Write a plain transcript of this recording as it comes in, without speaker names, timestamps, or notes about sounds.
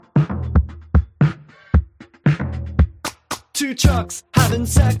Two trucks having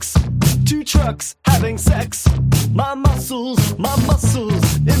sex. Two trucks having sex. My muscles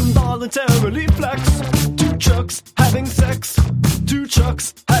involuntarily flex. Two trucks having sex. Two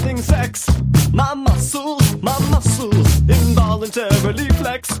trucks having sex. My muscles involuntarily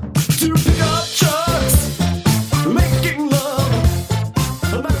flex. Two pickup trucks making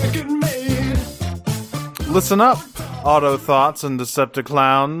love, American made. Listen up, Autothoughts and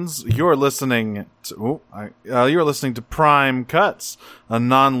Decepticlowns. You're listening to Prime Cuts, a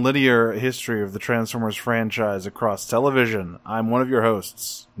non-linear history of the Transformers franchise across television. I'm one of your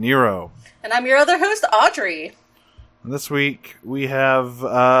hosts, Nero. And I'm your other host, Audrey. This week, we have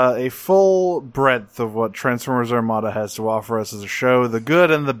a full breadth of what Transformers Armada has to offer us as a show. The good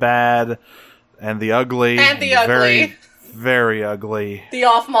and the bad, and the ugly. And the ugly. Very, very ugly. The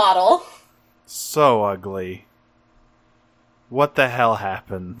off-model. So ugly. What the hell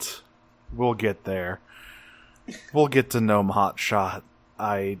happened? We'll get there. We'll get to Gnome Hotshot.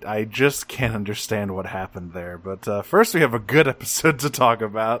 I just can't understand what happened there. But first we have a good episode to talk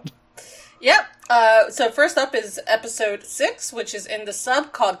about. Yep. So first up is episode 6, which is in the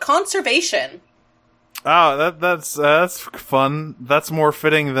sub called Conservation. Oh, that's fun. That's more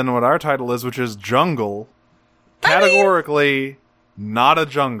fitting than what our title is, which is Jungle. Categorically, not a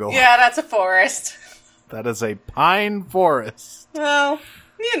jungle. Yeah, that's a forest. That is a pine forest. Well,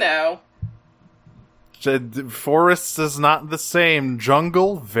 you know. Forests is not the same.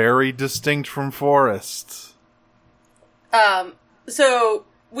 Jungle, very distinct from forest. So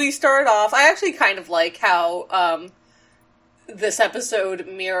we start off, I actually kind of like how, this episode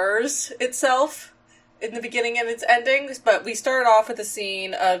mirrors itself in the beginning and its endings, but we start off with a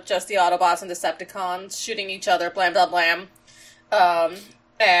scene of just the Autobots and Decepticons shooting each other, blam, blam, blam.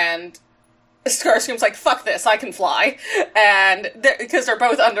 And Starscream's like, fuck this, I can fly. And because they're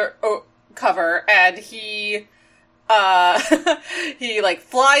both under cover, and he like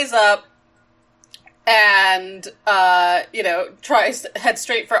flies up and tries to head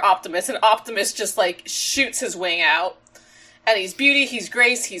straight for Optimus, and Optimus just like shoots his wing out. And he's Beauty, he's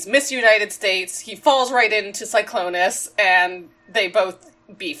Grace, he's Miss United States, he falls right into Cyclonus, and they both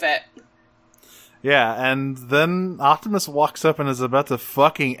beef it. Yeah, and then Optimus walks up and is about to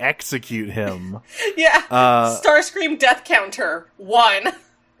fucking execute him. Yeah, Starscream death counter, 1.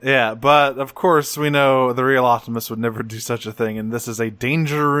 Yeah, but of course we know the real Optimus would never do such a thing, and this is a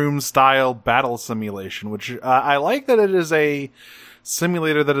Danger Room-style battle simulation, which I like that it is a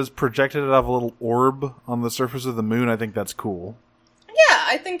simulator that is projected out of a little orb on the surface of the moon. I think that's cool. Yeah,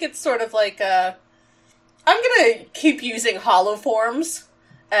 I think it's sort of like I'm gonna keep using holoforms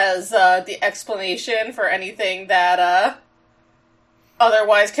as the explanation for anything that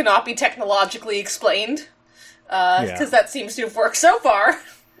otherwise cannot be technologically explained. Because that seems to have worked so far.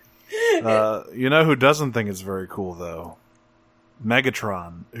 You know who doesn't think it's very cool, though?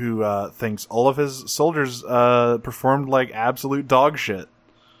 Megatron, who thinks all of his soldiers performed like absolute dog shit.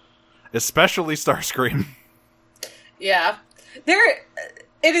 Especially Starscream. Yeah.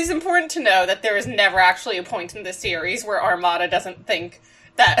 It is important to know that there is never actually a point in this series where Armada doesn't think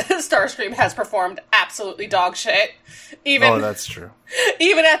that Starscream has performed absolutely dog shit. Oh, that's true.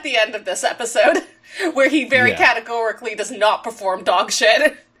 Even at the end of this episode, where he very categorically does not perform dog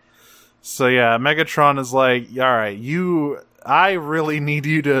shit. So yeah, Megatron is like, alright, I really need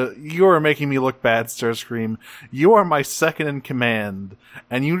you are making me look bad, Starscream. You are my second in command,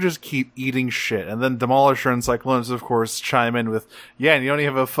 and you just keep eating shit. And then Demolisher and Cyclonus, of course, chime in with, yeah, and you don't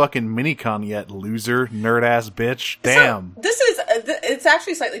even have a fucking minicon yet, loser, nerd-ass bitch. Damn. So, it's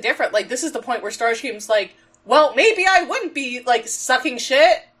actually slightly different. Like, this is the point where Starscream's like, well, maybe I wouldn't be, like, sucking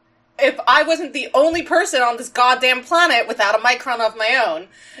shit if I wasn't the only person on this goddamn planet without a Micron of my own.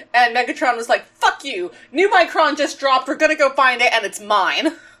 And Megatron was like, fuck you, new Micron just dropped, we're gonna go find it, and it's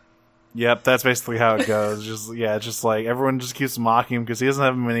mine. Yep, that's basically how it goes. Just like, everyone just keeps mocking him because he doesn't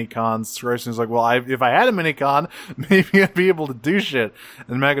have a minicon. Starscream's like, well, if I had a minicon, maybe I'd be able to do shit.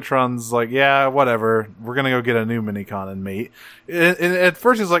 And Megatron's like, yeah, whatever, we're gonna go get a new minicon and mate. And at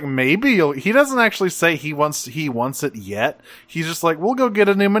first he's like, maybe he doesn't actually say he wants it yet. He's just like, we'll go get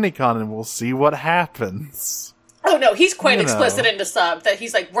a new minicon and we'll see what happens. Oh no, he's quite explicit in the sub that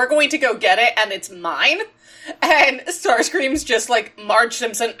he's like, we're going to go get it and it's mine. And Starscream's just like Marge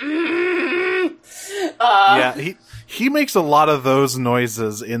Simpson. Yeah, he makes a lot of those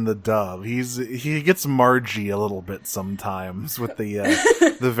noises in the dub. He gets Margie a little bit sometimes with the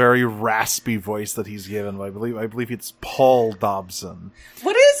the very raspy voice that he's given. I believe it's Paul Dobson.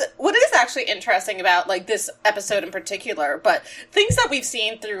 What is actually interesting about like this episode in particular, but things that we've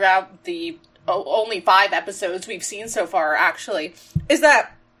seen throughout the only 5 episodes we've seen so far actually, is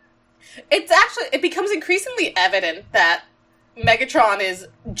that it becomes increasingly evident that Megatron is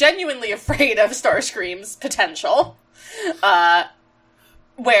genuinely afraid of Starscream's potential.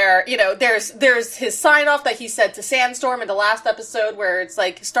 Where, you know, there's his sign-off that he said to Sandstorm in the last episode, where it's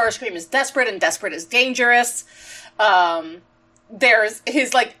like, Starscream is desperate, and desperate is dangerous. There's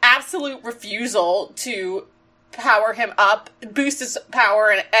his, like, absolute refusal to power him up, boost his power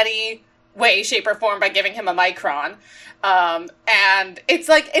in any way, shape, or form by giving him a Micron. And it's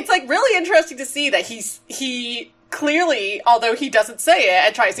really interesting to see that he clearly, although he doesn't say it,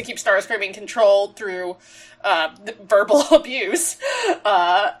 and tries to keep Starscream in control through verbal abuse,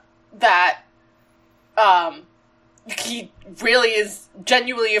 that he really is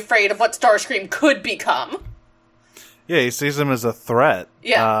genuinely afraid of what Starscream could become. Yeah, he sees him as a threat.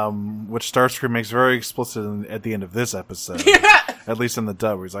 Yeah. Which Starscream makes very explicit at the end of this episode. Yeah. At least in the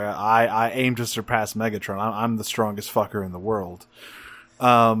dub, where he's like, I aim to surpass Megatron. I'm the strongest fucker in the world.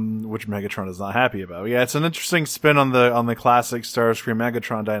 Which Megatron is not happy about. Yeah, it's an interesting spin on the classic Starscream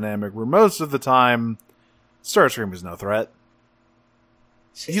Megatron dynamic, where most of the time Starscream is no threat.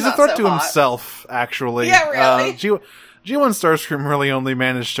 He's a threat to himself, actually. Yeah, really. G1 Starscream really only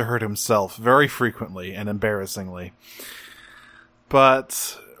managed to hurt himself very frequently and embarrassingly.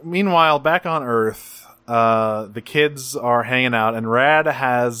 But meanwhile, back on Earth, the kids are hanging out, and Rad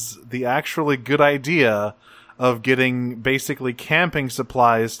has the actually good idea of getting basically camping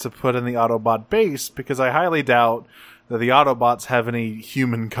supplies to put in the Autobot base, because I highly doubt that the Autobots have any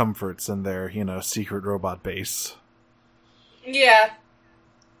human comforts in their, secret robot base. Yeah.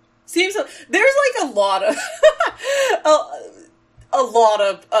 Seems there's like a lot of a lot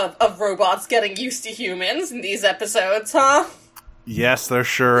of robots getting used to humans in these episodes, huh? Yes, there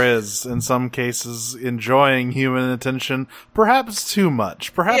sure is. In some cases, enjoying human attention, perhaps too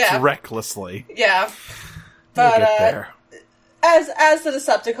much, perhaps recklessly. Yeah, but we'll get there. As the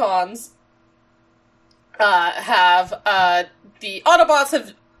Decepticons have the Autobots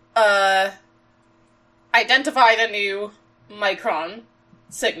have identified a new Micron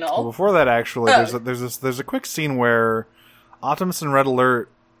signal. Well, before that, actually, there's a quick scene where Optimus and Red Alert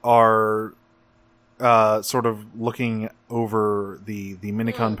are sort of looking over the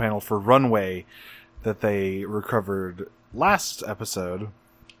Minicon panel for Runway that they recovered last episode,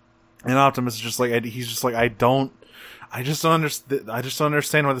 and Optimus is just like, I just don't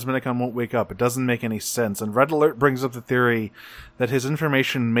understand why this Minicon won't wake up. It doesn't make any sense. And Red Alert brings up the theory that his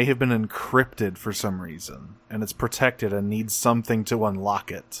information may have been encrypted for some reason, and it's protected and needs something to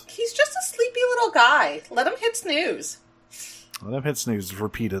unlock it. He's just a sleepy little guy. Let him hit snooze. Let him hit snooze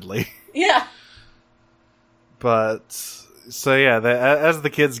repeatedly. Yeah. But, so yeah, as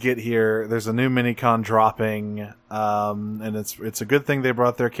the kids get here, there's a new Minicon dropping, and it's a good thing they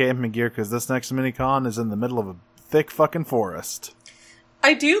brought their camping gear, because this next Minicon is in the middle of a thick fucking forest.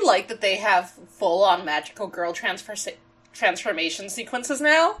 I do like that they have full-on magical girl transformation sequences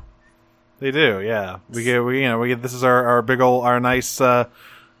now. They do, yeah. We get this is our big ol' our nice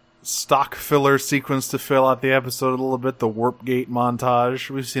stock filler sequence to fill out the episode a little bit. The Warp Gate montage.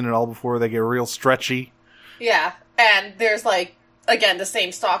 We've seen it all before. They get real stretchy. Yeah, and there's like again the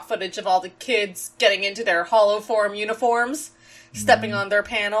same stock footage of all the kids getting into their holoform uniforms, stepping on their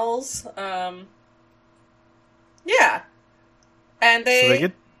panels. Yeah. And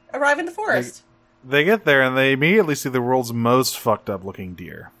they arrive in the forest. They get there, and they immediately see the world's most fucked up looking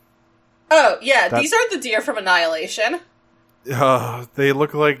deer. Oh, yeah, these are the deer from Annihilation. They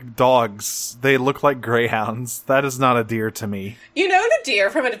look like dogs. They look like greyhounds. That is not a deer to me. You know the deer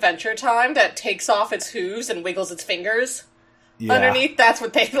from Adventure Time that takes off its hooves and wiggles its fingers? Yeah. Underneath, that's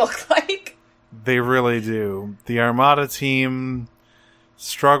what they look like. They really do. The Armada team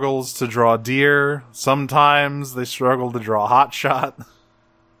struggles to draw deer. Sometimes they struggle to draw Hotshot.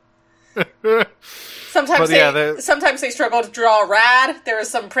 Sometimes they struggle to draw Rad. There are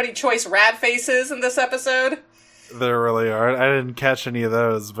some pretty choice Rad faces in this episode. There really are. I didn't catch any of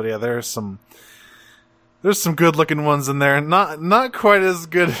those, but yeah, there's some good looking ones in there. Not quite as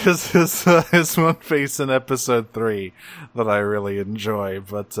good as his one face in episode 3 that I really enjoy.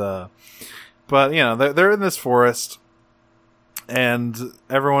 But they're in this forest. And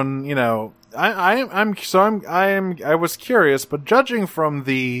everyone, I was curious, but judging from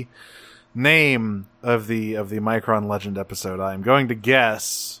the name of the Micron Legend episode, I'm going to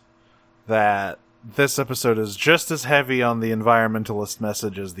guess that this episode is just as heavy on the environmentalist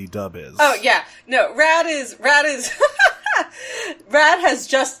message as the dub is. Oh yeah, no, Rad is Rad has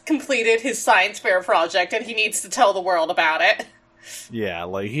just completed his science fair project, and he needs to tell the world about it. Yeah,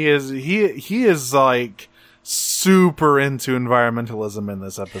 like he is like super into environmentalism in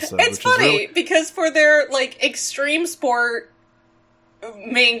this episode. It's funny because for their like extreme sport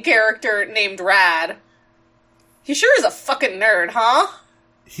main character named Rad, He sure is a fucking nerd, huh?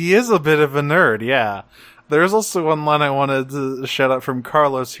 He is a bit of a nerd, yeah. There's also one line I wanted to shout out from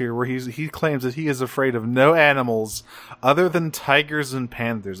Carlos here, where he claims that he is afraid of no animals other than tigers and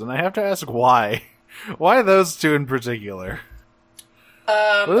panthers, and I have to ask why. Why those two in particular?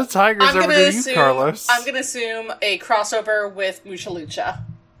 What do tigers ever do to you, Carlos? I'm gonna assume a crossover with Mucha Lucha.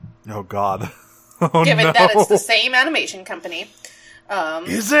 Oh God! Oh, Given no. that it's the same animation company.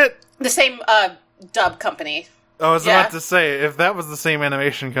 Is it? The same dub company. I was Yeah. about to say, if that was the same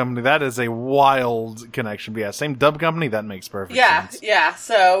animation company, that is a wild connection. But yeah, same dub company, that makes perfect sense. Yeah.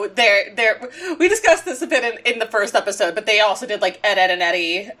 So we discussed this a bit in the first episode, but they also did like Ed, Ed, and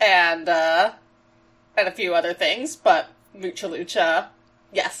Eddie and a few other things. But Mucha Lucha,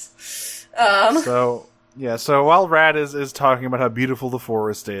 yes. So while Rad is talking about how beautiful the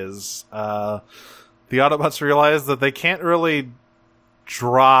forest is, the Autobots realize that they can't really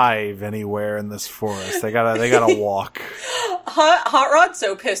drive anywhere in this forest. They gotta walk. Hot Rod's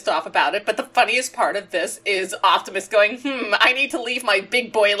so pissed off about it, but the funniest part of this is Optimus going, I need to leave my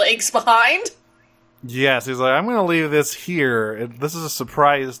big boy legs behind. Yes, he's like, I'm gonna leave this here. This is a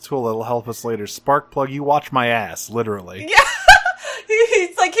surprise tool that'll help us later. Sparkplug, you watch my ass, literally. Yeah.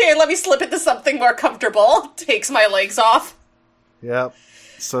 He's like, here, let me slip into something more comfortable. Takes my legs off. Yep.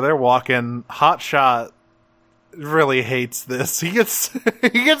 So they're walking. Hotshot really hates this. He gets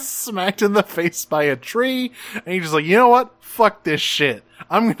smacked in the face by a tree, and he's just like, you know what? Fuck this shit.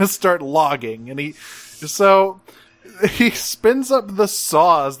 I'm gonna start logging. And he spins up the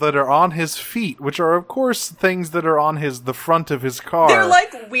saws that are on his feet, which are of course things that are on the front of his car. They're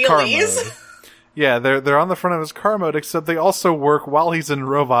like car wheelies. mode. Yeah, they're on the front of his car mode, except they also work while he's in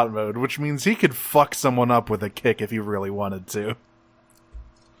robot mode, which means he could fuck someone up with a kick if he really wanted to.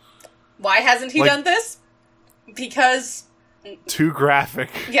 Why hasn't he done this? Because... Too graphic.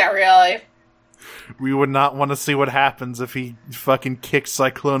 Yeah, really. We would not want to see what happens if he fucking kicks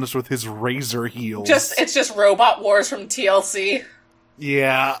Cyclonus with his razor heels. It's just Robot Wars from TLC.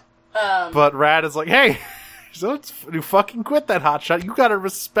 Yeah. But Rad is like, hey, you fucking quit that hotshot. You gotta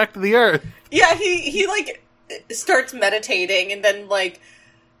respect the Earth. Yeah, he like starts meditating and then like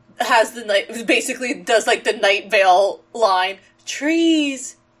has the night, basically does like the Night Vale line,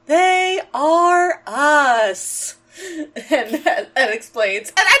 trees, they are us. And explains.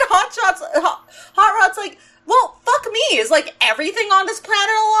 And Hot Rod's like, well, fuck me. Is like everything on this planet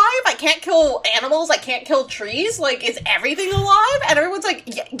alive? I can't kill animals. I can't kill trees. Like, is everything alive? And everyone's like,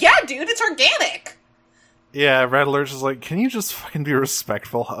 yeah, dude, it's organic. Yeah, Red Alert's is like, can you just fucking be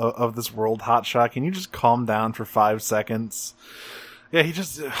respectful of this world, Hotshot? Can you just calm down for 5 seconds? Yeah,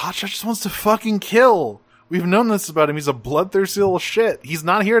 Hotshot just wants to fucking kill. We've known this about him. He's a bloodthirsty little shit. He's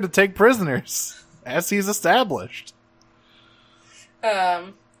not here to take prisoners, as he's established.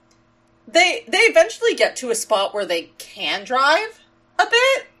 They eventually get to a spot where they can drive a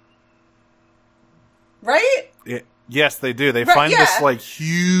bit, right? Yes, they do. They find this like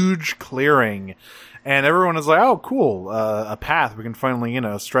huge clearing, and everyone is like, "Oh, cool, a path. We can finally,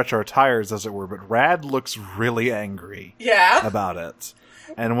 stretch our tires, as it were." But Rad looks really angry, about it.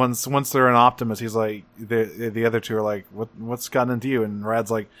 And once they're in Optimus, he's like, the other two are like, "What's gotten into you?" And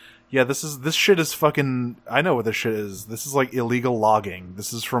Rad's like, yeah, this shit is fucking, I know what this shit is. This is like illegal logging.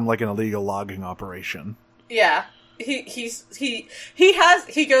 This is from like an illegal logging operation. Yeah. He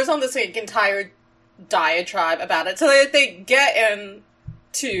goes on this like entire diatribe about it. So they get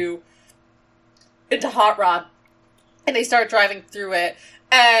into Hot Rod and they start driving through it,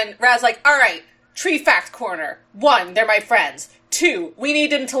 and Rad's like, alright, tree fact corner. 1, they're my friends. 2, we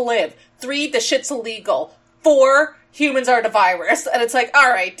need them to live. 3, the shit's illegal. 4, humans are the virus. And it's like,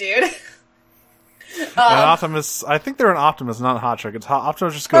 alright, dude. And Optimus, I think they're an Optimus, not Hotshot. It's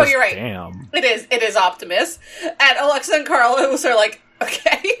Optimus just goes, oh, you're right. Damn. It is Optimus. And Alexa and Carlos are like,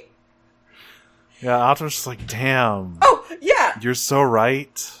 okay. Yeah, Optimus is like, damn. Oh, yeah. You're so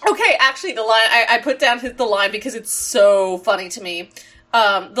right. Okay, actually, the line, I put down the line because it's so funny to me.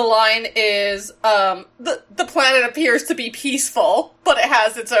 The line is, the planet appears to be peaceful, but it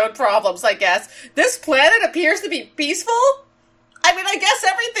has its own problems, I guess. This planet appears to be peaceful? I mean, I guess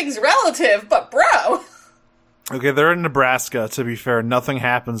everything's relative, but bro. Okay, they're in Nebraska, to be fair. Nothing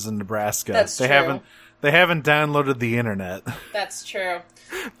happens in Nebraska. That's true. They haven't downloaded the internet. That's true.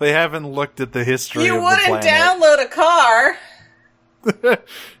 They haven't looked at the history of the planet. You wouldn't download a car.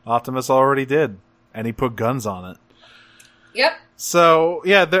 Optimus already did, and he put guns on it. Yep. So,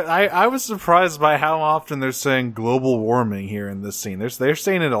 yeah, I was surprised by how often they're saying global warming here in this scene. They're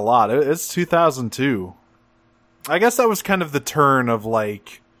saying it a lot. It's 2002. I guess that was kind of the turn of,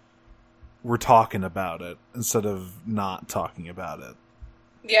 like, we're talking about it instead of not talking about it.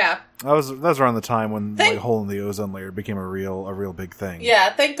 Yeah. That was around the time when like hole in the ozone layer became a real big thing.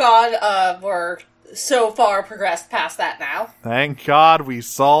 Yeah, thank God we're so far progressed past that now. Thank God we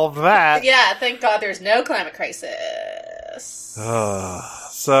solved that. Yeah, thank God there's no climate crisis.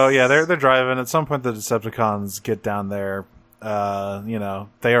 So yeah, they're driving. At some point, the Decepticons get down there. They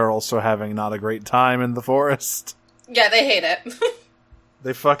are also having not a great time in the forest. Yeah, they hate it.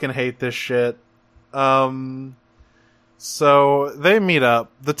 They fucking hate this shit. So they meet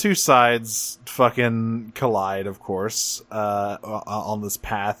up. The two sides fucking collide, of course, on this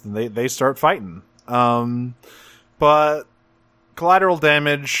path, and they start fighting. But collateral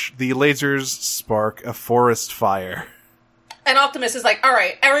damage, the lasers spark a forest fire. And Optimus is like,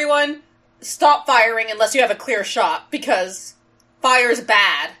 alright, everyone, stop firing unless you have a clear shot, because fire's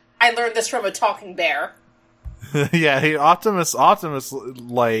bad. I learned this from a talking bear. Yeah, Optimus,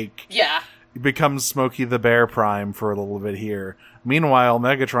 like... Yeah. becomes Smokey the Bear Prime for a little bit here. Meanwhile,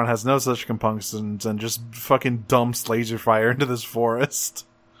 Megatron has no such compunctions and just fucking dumps laser fire into this forest.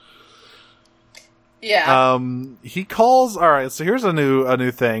 Yeah. He calls... Alright, so here's a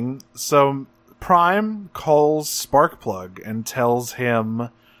new thing. So, Prime calls Sparkplug and tells him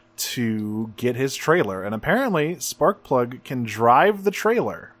to get his trailer. And apparently, Sparkplug can drive the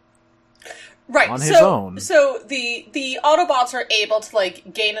trailer. Right, on his own. So the Autobots are able to,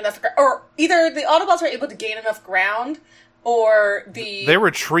 like, gain enough... Or either the Autobots are able to gain enough ground, or the... They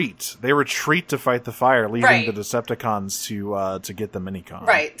retreat. They retreat to fight the fire, leaving Right. the Decepticons to get the Minicon.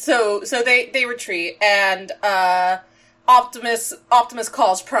 Right, so they retreat, and Optimus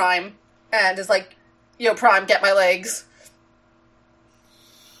calls Prime, and is like, yo, Prime, get my legs.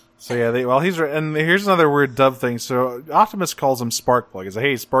 So yeah, and here's another weird dub thing. So Optimus calls him Sparkplug. He's like,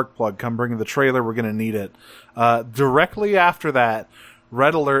 hey, Sparkplug, come bring the trailer, we're gonna need it. Directly after that,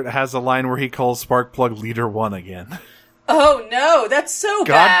 Red Alert has a line where he calls Sparkplug Leader 1 again. Oh no, that's so God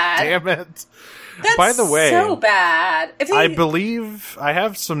bad. damn it. That's By the way, so bad. I believe I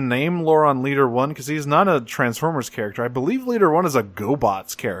have some name lore on Leader 1 because he's not a Transformers character. I believe Leader 1 is a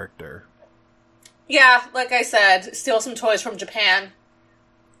GoBots character. Yeah, like I said, steal some toys from Japan.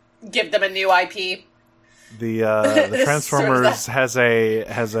 Give them a new IP. The Transformers has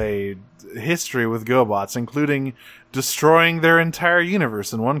a history with GoBots, including destroying their entire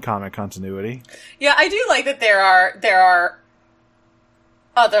universe in one comic continuity. Yeah, I do like that there are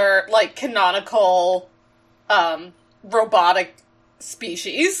other, like, canonical robotic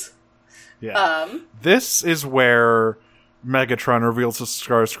species. Yeah. This is where Megatron reveals to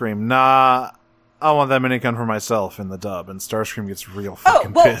Starscream, nah, I want that Minicon for myself in the dub, and Starscream gets real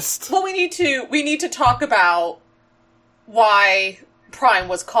fucking pissed. Well, we need to talk about why Prime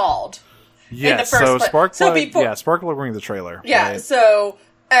was called. Yes, so Sparkplug will bring the trailer. Yeah, right? so,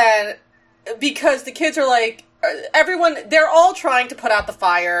 and because the kids are like, they're all trying to put out the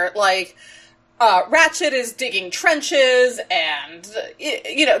fire, like, Ratchet is digging trenches, and,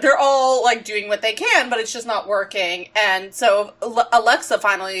 they're all, like, doing what they can, but it's just not working, and so Alexa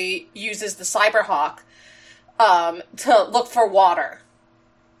finally uses the Cyberhawk, to look for water.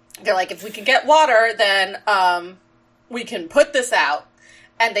 They're like, if we can get water, then, we can put this out.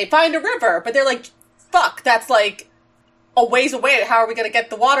 And they find a river, but they're like, fuck, that's like a ways away. How are we going to get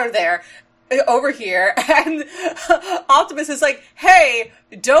the water there over here? And Optimus is like, hey,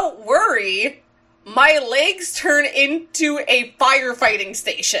 don't worry. My legs turn into a firefighting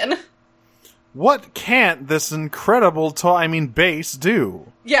station. What can't this incredible base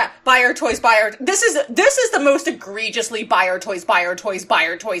do? Yeah, buy our toys, buy our... This is the most egregiously buy our toys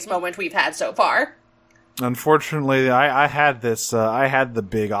moment we've had so far. Unfortunately, I had this. I had the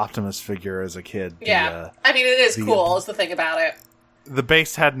big Optimus figure as a kid. Yeah, I mean, it is cool. Is the thing about it. The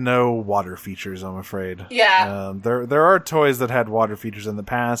base had no water features, I'm afraid. Yeah. There are toys that had water features in the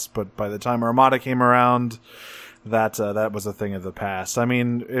past, but by the time Armada came around, that was a thing of the past. I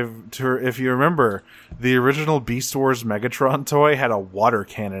mean, if you remember, the original Beast Wars Megatron toy had a water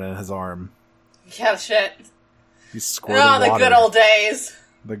cannon in his arm. Yeah, shit. He squirted water. The good old days.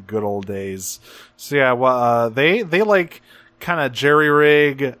 The good old days. So yeah, well, they like kind of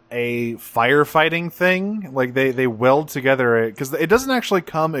jerry-rig a firefighting thing. Like they weld together because it doesn't actually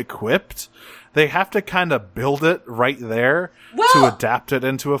come equipped. They have to kind of build it right there to adapt it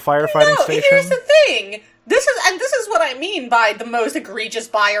into a firefighting station. Here's the thing. This is what I mean by the most egregious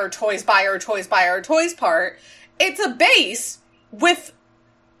buy our toys part. It's a base with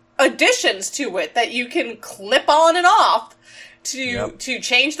additions to it that you can clip on and off to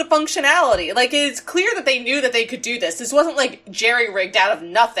change the functionality. Like, it's clear that they knew that they could do this. This wasn't, like, jerry-rigged out of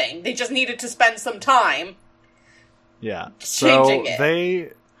nothing. They just needed to spend some time changing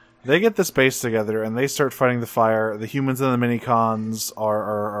it. They get this base together and they start fighting the fire. The humans and the minicons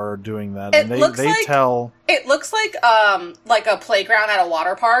are doing that, and they tell. It looks like a playground at a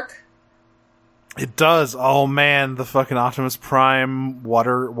water park. It does. Oh man, the fucking Optimus Prime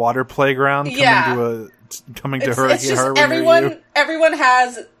water playground coming to Hurricane Harbor. Everyone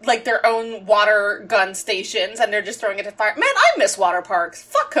has like their own water gun stations, and they're just throwing it to fire. Man, I miss water parks.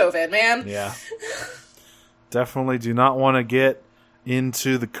 Fuck COVID, man. Yeah, definitely do not want to get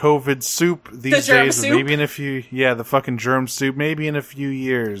into the COVID soup these days. Soup? Maybe in a few, the fucking germ soup. Maybe in a few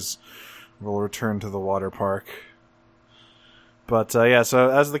years, we'll return to the water park. But so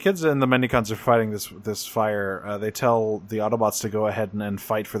as the kids and the Minicons are fighting this fire, they tell the Autobots to go ahead and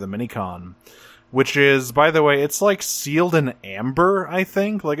fight for the Minicon, which is, by the way, it's like sealed in amber. I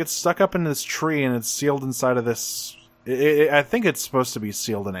think like it's stuck up in this tree and it's sealed inside of this. I think it's supposed to be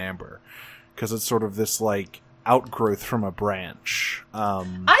sealed in amber because it's sort of this like outgrowth from a branch. I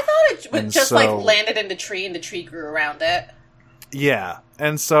thought it just like landed in the tree and the tree grew around it. Yeah,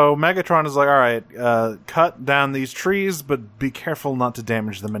 and so Megatron is like, all right, cut down these trees, but be careful not to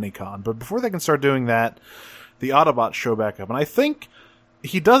damage the Minicon. But before they can start doing that, the Autobots show back up. And I think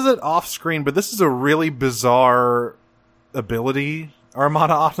he does it off screen, but this is a really bizarre ability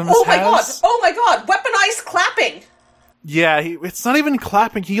Armada Optimus has. Oh my god! Weaponized clapping! Yeah, it's not even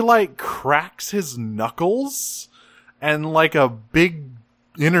clapping. He, like, cracks his knuckles, and, like, a big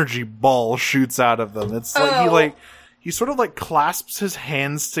energy ball shoots out of them. It's like, he sort of, like, clasps his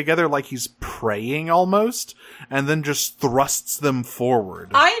hands together like he's praying, almost, and then just thrusts them forward.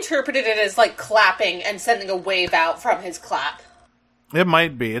 I interpreted it as, like, clapping and sending a wave out from his clap. It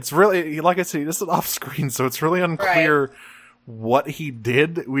might be. It's really, like I said, this is off-screen, so it's really unclear what he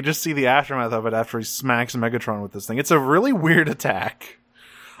did. We just see the aftermath of it after he smacks Megatron with this thing. It's a really weird attack.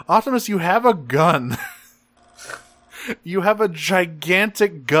 Optimus, you have a gun. You have a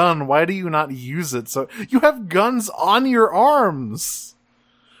gigantic gun. Why do you not use it? So you have guns on your arms.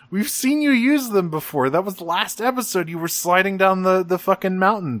 We've seen you use them before. That was the last episode. You were sliding down the fucking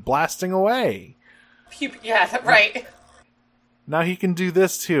mountain, blasting away. Yeah, right. Now he can do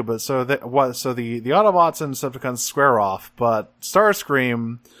this too, but so the Autobots and Decepticons square off, but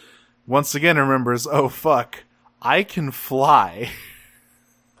Starscream once again remembers, oh fuck, I can fly.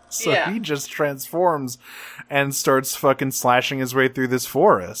 So he just transforms and starts fucking slashing his way through this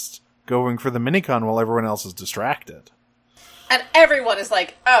forest, going for the Minicon while everyone else is distracted. And everyone is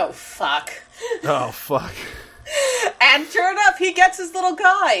like, oh fuck. Oh fuck. And sure enough, he gets his little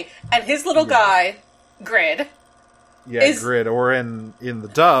guy. And his little guy, Grid. Yeah, Grid, or in the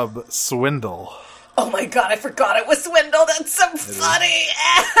dub, Swindle. Oh my god, I forgot it was Swindle. That's so funny.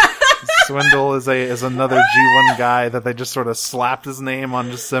 Swindle is another G1 guy that they just sort of slapped his name on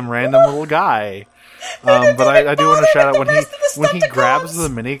just some random little guy. But I do want to shout out when he grabs the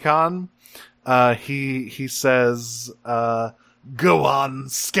Minicon, he says, "Go on,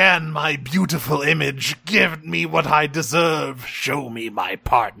 scan my beautiful image. Give me what I deserve. Show me my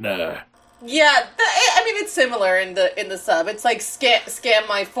partner." Yeah, I mean it's similar in the sub. It's like scan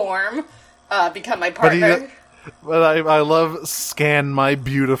my form, become my partner. But I love scan my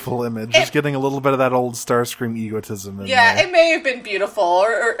beautiful image. Just getting a little bit of that old Starscream egotism in there. It may have been beautiful,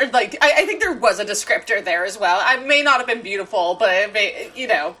 or like I think there was a descriptor there as well. I may not have been beautiful, but it may,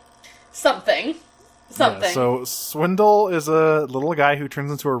 something. Yeah, so Swindle is a little guy who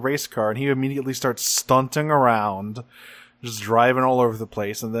turns into a race car, and he immediately starts stunting around. Just driving all over the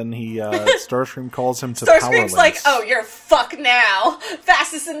place, and then Starscream calls him to power links. Starscream's like, oh, you're fucked now.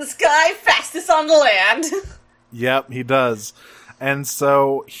 Fastest in the sky, fastest on the land. Yep, he does. And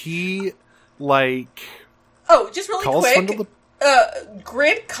so he, Oh, just really quick.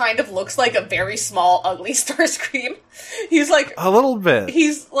 Grid kind of looks like a very small, ugly Starscream. He's like... A little bit.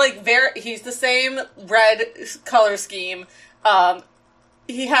 He's he's the same red color scheme.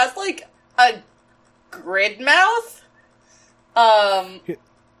 He has, a grid mouth.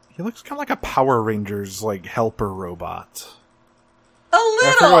 He looks kind of like a Power Rangers helper robot. A little.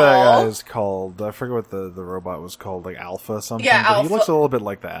 I forget what that guy is called. I forget what the robot was called, Alpha something. Yeah, but Alpha. He looks a little bit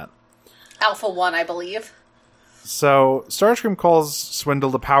like that. Alpha 1, I believe. So Starscream calls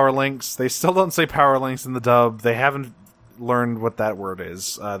Swindle to power links. They still don't say power links in the dub. They haven't learned what that word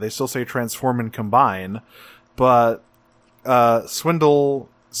is. They still say transform and combine, but Swindle,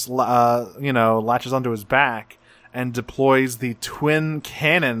 latches onto his back and deploys the twin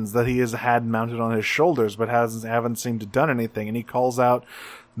cannons that he has had mounted on his shoulders, but haven't seemed to done anything. And he calls out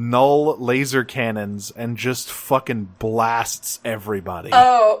null laser cannons and just fucking blasts everybody.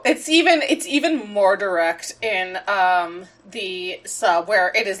 Oh, it's even more direct in the sub,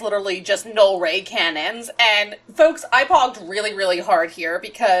 where it is literally just null ray cannons. And folks, I pogged really, really hard here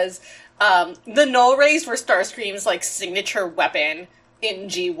because the null rays were Starscream's like signature weapon in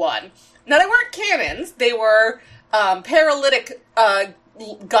G1. Now they weren't cannons; they were paralytic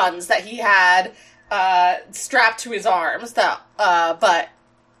guns that he had strapped to his arms. But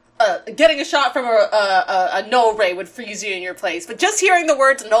getting a shot from a null ray would freeze you in your place. But just hearing the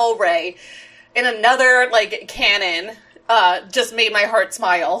words null ray in another like cannon just made my heart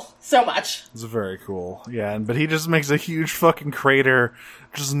smile so much. It's very cool. Yeah, but he just makes a huge fucking crater,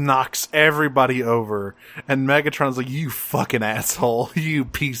 just knocks everybody over, and Megatron's like, "You fucking asshole, you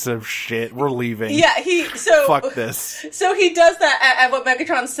piece of shit, we're leaving." Yeah, fuck this. So he does that, and what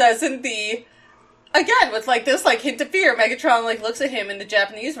Megatron says in the, again, with like this like hint of fear, Megatron like looks at him in the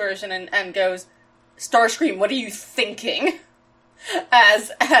Japanese version and goes, "Starscream, what are you thinking?"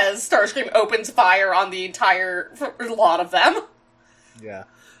 As Starscream opens fire on the entire lot of them. Yeah.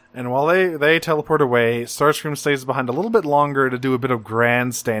 And while they teleport away, Starscream stays behind a little bit longer to do a bit of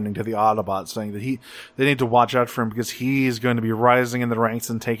grandstanding to the Autobots, saying that they need to watch out for him because he's going to be rising in the ranks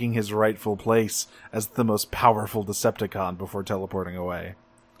and taking his rightful place as the most powerful Decepticon before teleporting away.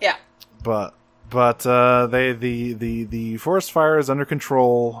 Yeah. But the forest fire is under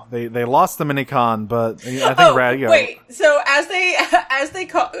control. They lost the Minicon, but I think wait. So as they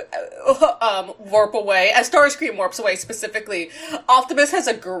warp away, as Starscream warps away specifically, Optimus has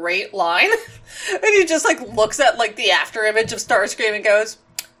a great line, and he just like looks at like the after image of Starscream and goes,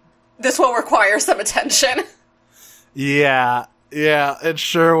 "This will require some attention." Yeah, it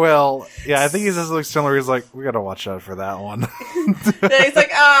sure will. Yeah, I think he's just like similar. He's like, "We gotta watch out for that one." Yeah, he's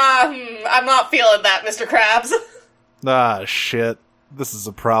like, I'm not feeling that, Mr. Krabs. Ah, shit. This is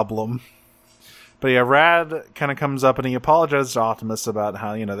a problem. But yeah, Rad kind of comes up and he apologizes to Optimus about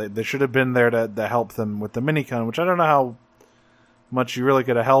how, they should have been there to help them with the Minicon, which I don't know how much you really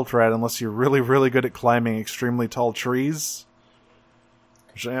could have helped Rad unless you're really, really good at climbing extremely tall trees.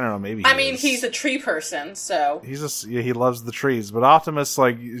 Which, I don't know, maybe he's a tree person, so... he loves the trees, but Optimus,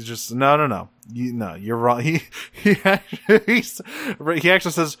 is just, no. You're wrong. He actually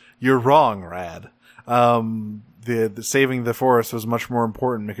says, "You're wrong, Rad. The saving the forest was much more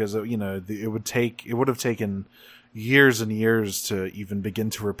important because, it would have taken years and years to even begin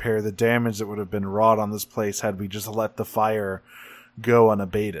to repair the damage that would have been wrought on this place had we just let the fire go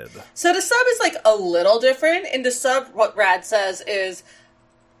unabated." So the sub is, a little different. In the sub, what Rad says is,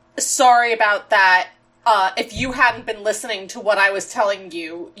 "Sorry about that. If you hadn't been listening to what I was telling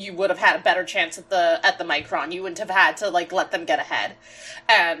you, you would have had a better chance at the Micron. You wouldn't have had to let them get ahead."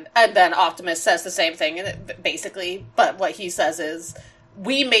 And then Optimus says the same thing, basically. But what he says is,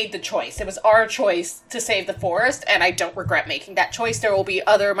 "We made the choice. It was our choice to save the forest, and I don't regret making that choice. There will be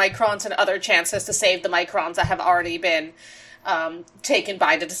other Microns and other chances to save the Microns that have already been taken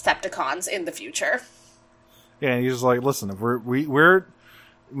by the Decepticons in the future." Yeah, and he's like, "Listen, if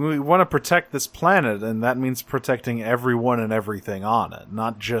we want to protect this planet, and that means protecting everyone and everything on it,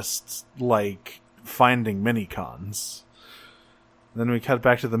 not just, finding Minicons." Then we cut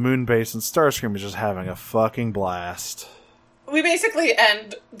back to the moon base, and Starscream is just having a fucking blast. We basically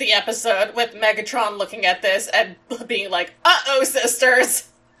end the episode with Megatron looking at this and being like, "Uh-oh, sisters!"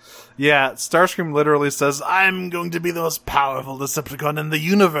 Yeah, Starscream literally says, "I'm going to be the most powerful Decepticon in the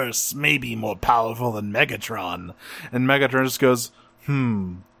universe, maybe more powerful than Megatron." And Megatron just goes,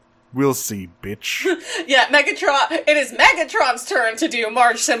 "We'll see, bitch." Yeah, it is Megatron's turn to do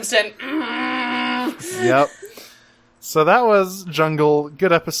Marge Simpson. Yep. So that was Jungle.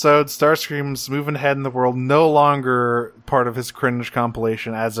 Good episode. Starscream's moving ahead in the world. No longer part of his Cringe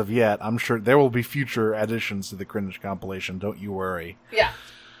compilation as of yet. I'm sure there will be future additions to the Cringe compilation. Don't you worry. Yeah.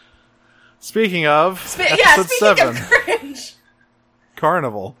 Speaking of, speaking 7, of Cringe.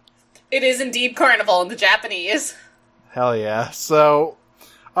 Carnival. It is indeed Carnival in the Japanese. Hell yeah. So,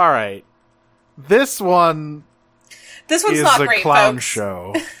 alright. This one's not a great, clown folks.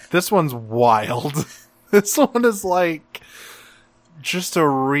 show. This one's wild. This one is just a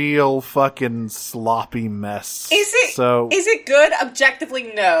real fucking sloppy mess. Is it good?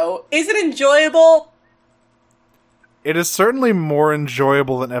 Objectively, no. Is it enjoyable? It is certainly more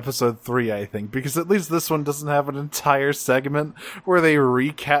enjoyable than episode 3, I think, because at least this one doesn't have an entire segment where they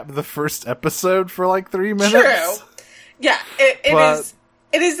recap the first episode for 3 minutes. True. Yeah,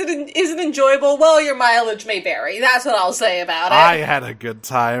 is it enjoyable? Well, your mileage may vary. That's what I'll say about it. I had a good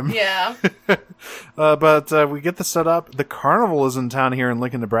time. Yeah. But we get the setup. The carnival is in town here in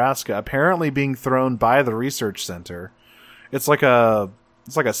Lincoln, Nebraska, apparently being thrown by the research center. It's like a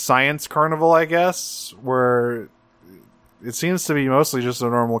it's like a science carnival, I guess, where it seems to be mostly just a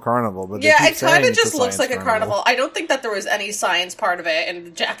normal carnival. But Yeah, they keep it kind saying of it's a just looks science like a carnival. I don't think that there was any science part of it in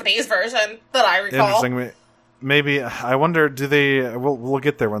the Japanese version that I recall. Interesting. Maybe, I wonder, do they... We'll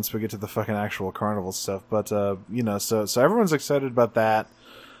get there once we get to the fucking actual carnival stuff. But, you know, so everyone's excited about that.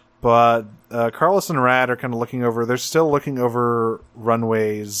 But Carlos and Rad are kind of looking over... They're still looking over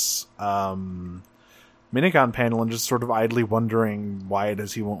Runway's Minicon panel and just sort of idly wondering why it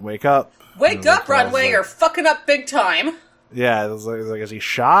is he won't wake up. Wake up, Runway! You're fucking up big time! Yeah, it was like, is he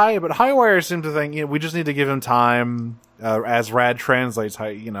shy? But Highwire seemed to think, we just need to give him time. As Rad translates,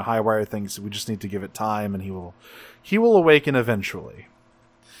 Highwire thinks we just need to give it time, and he will awaken eventually.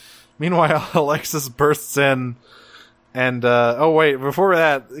 Meanwhile, Alexis bursts in, and before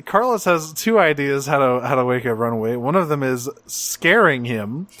that, Carlos has two ideas how to wake up Runway. One of them is scaring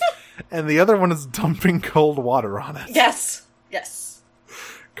him, and the other one is dumping cold water on it. Yes.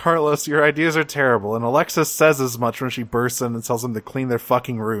 Carlos, your ideas are terrible, and Alexis says as much when she bursts in and tells them to clean their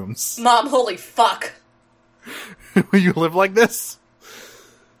fucking rooms. Mom, holy fuck. Will you live like this?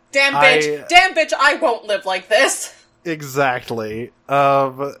 Damn bitch, I won't live like this. Exactly.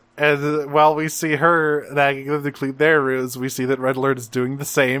 And while we see her nagging them to clean their rooms, we see that Red Alert is doing the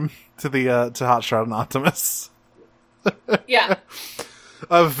same to Hotshot and Optimus. Yeah.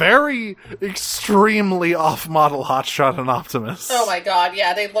 A very extremely off-model Hotshot and Optimus. Oh my god,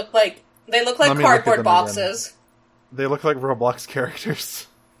 yeah, they look like cardboard boxes. Again. They look like Roblox characters.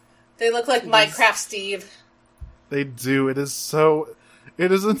 They look like Minecraft Steve. They do. It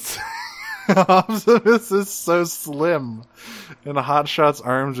isn't. Optimus is so slim, and Hotshot's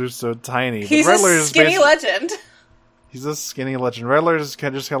arms are so tiny. He's a skinny legend. He's a skinny legend. Red Alert is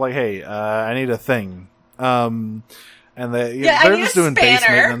kind of like, hey, I need a thing. And they're just doing base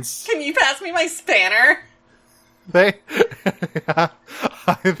maintenance. Can you pass me my spanner? I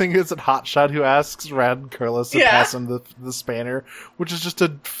think it's a Hotshot who asks Rad Carlos to pass him the spanner, which is just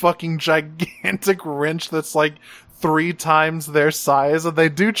a fucking gigantic wrench that's like 3 times their size, and they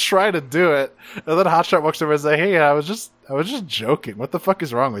do try to do it. And then Hotshot walks over and says, "Hey, I was just joking. What the fuck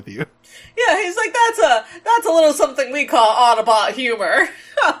is wrong with you?" Yeah, he's like, that's a little something we call Autobot humor.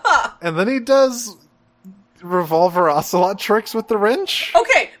 And then he does Revolver Ocelot tricks with the wrench.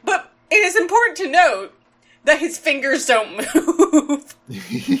 Okay, but it is important to note that his fingers don't move.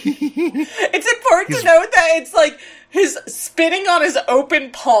 It's important to note that it's like his spinning on his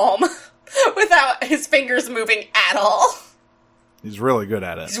open palm without his fingers moving at all. He's really good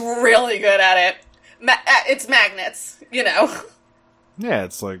at it. He's really good at it. It's magnets, you know. Yeah,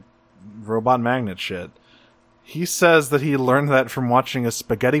 it's like robot magnet shit. He says that he learned that from watching a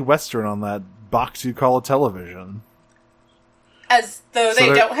spaghetti western on that box you call a television. As though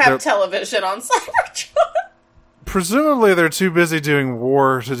they don't have television on Cybertron. Presumably they're too busy doing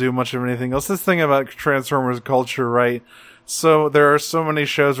war to do much of anything else. This thing about Transformers culture, right? So there are so many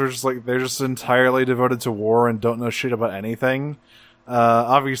shows where they're just entirely devoted to war and don't know shit about anything.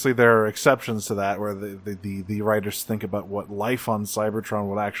 Obviously there are exceptions to that where the writers think about what life on Cybertron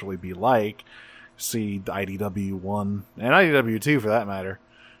would actually be like. See IDW 1 and IDW 2 for that matter.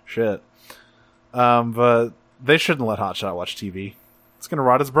 Shit. But they shouldn't let Hotshot watch TV. It's gonna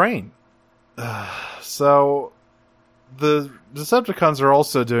rot his brain. So, the Decepticons are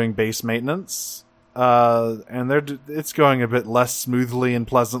also doing base maintenance, and it's going a bit less smoothly and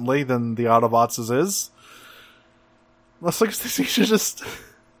pleasantly than the Autobots' is. Less like they should just...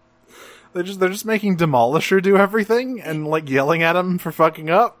 They're just making Demolisher do everything and like yelling at him for fucking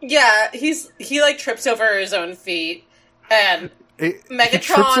up. Yeah, he like trips over his own feet, and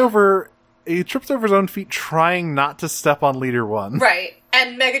Megatron... He trips over his own feet trying not to step on Leader 1. Right.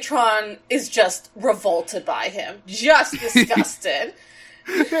 And Megatron is just revolted by him. Just disgusted.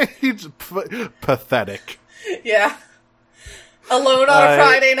 He's pathetic. Yeah. Alone on a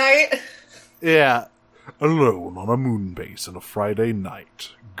Friday night? Yeah. Alone on a moon base on a Friday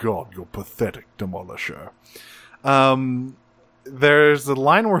night. God, you're pathetic, Demolisher. There's a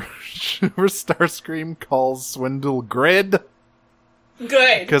line where Starscream calls Swindle Grid.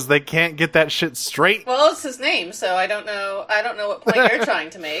 Good. Because they can't get that shit straight. Well, it's his name, so I don't know what point you're trying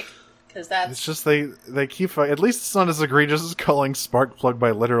to make. Because that's... It's just they keep... At least it's not as egregious as calling Sparkplug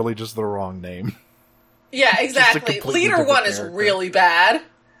by literally just the wrong name. Yeah, exactly. Leader 1 is really bad.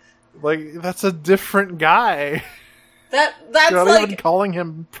 Like, that's a different guy. That's you're not like... even calling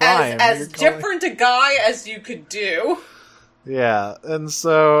him Prime. As different a guy as you could do. Yeah, and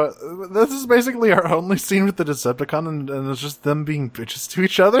so this is basically our only scene with the Decepticon, and it's just them being bitches to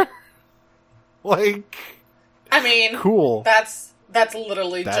each other. Like, I mean, cool. That's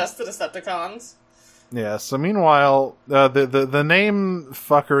literally just the Decepticons. Yeah, so meanwhile, the name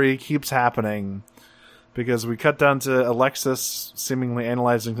fuckery keeps happening because we cut down to Alexis seemingly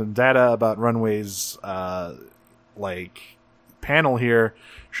analyzing some data about Runway's, panel here.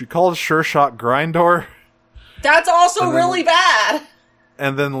 She calls Sure Shot Grindor. That's also really bad.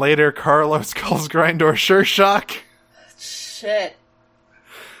 And then later, Carlos calls Grindor Sure Shock. Shit.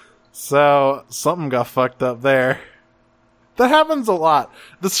 So, something got fucked up there. That happens a lot.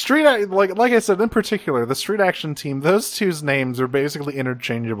 The street, like I said, in particular, the Street Action team, those two's names are basically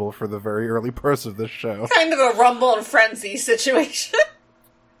interchangeable for the very early parts of this show. Kind of a Rumble and Frenzy situation.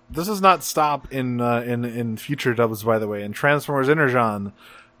 This does not stop in future dubs, by the way. In Transformers Energon,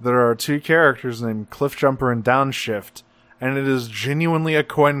 there are two characters named Cliffjumper and Downshift, and it is genuinely a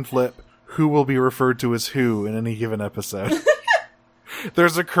coin flip who will be referred to as who in any given episode.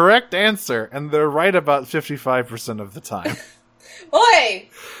 There's a correct answer, and they're right about 55% of the time. Well, hey,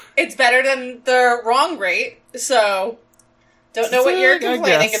 it's better than the wrong rate, so don't know what you're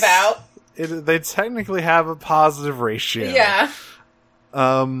complaining about. They technically have a positive ratio. Yeah.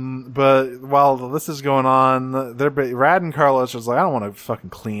 But while this is going on, Rad and Carlos is like, I don't want to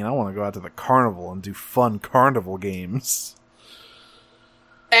fucking clean. I want to go out to the carnival and do fun carnival games.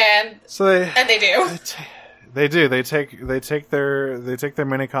 And they do. They do. They take their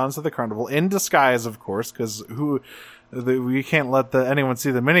minicons to the carnival in disguise, of course, because we can't let anyone see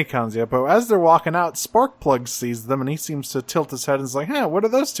the minicons yet. But as they're walking out, Sparkplug sees them, and he seems to tilt his head and is like, "Huh, what are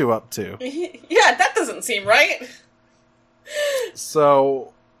those two up to?" Yeah, that doesn't seem right.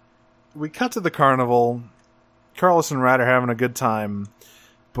 So we cut to the carnival. Carlos and Rad are having a good time,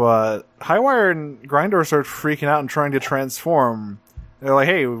 but Highwire and Grindor start freaking out and trying to transform. They're like,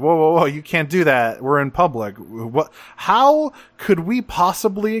 hey, whoa, you can't do that. We're in public. What? How could we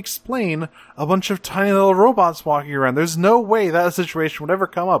possibly explain a bunch of tiny little robots walking around? There's no way that situation would ever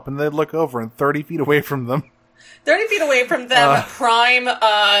come up. And they'd look over and 30 feet away from them. 30 feet away from them, Prime,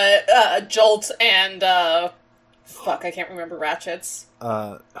 Jolt, and, fuck, I can't remember Ratchet's.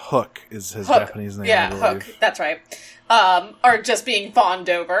 Hook is his Japanese name, yeah, I believe. Hook, that's right. Are just being fawned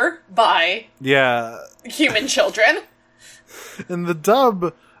over by human children. In the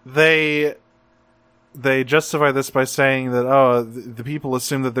dub, they justify this by saying that, the people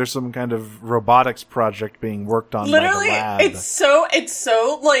assume that there's some kind of robotics project being worked on by the lab. It's so,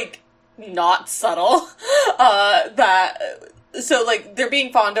 like, not subtle, so, like, they're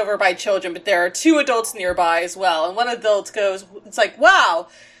being fawned over by children, but there are two adults nearby as well, and one adult goes, it's like, wow,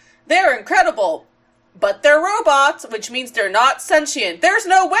 they're incredible, but they're robots, which means they're not sentient. There's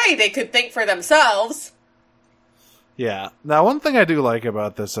no way they could think for themselves. Yeah. Now, one thing I do like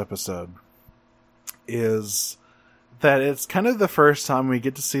about this episode is that it's kind of the first time we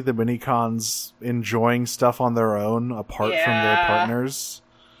get to see the minicons enjoying stuff on their own, apart from their partners.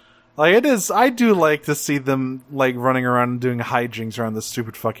 Like, it is, I do like to see them, like, running around and doing hijinks around the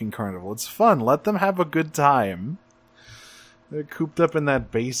stupid fucking carnival. It's fun. Let them have a good time. They're cooped up in that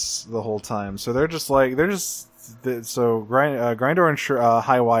base the whole time. So so Grindor and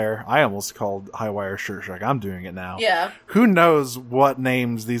Highwire, I almost called Highwire Sure Shock. I'm doing it now. Yeah. Who knows what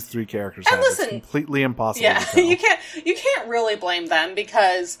names these three characters have? Listen, it's completely impossible yeah, to tell. you can't really blame them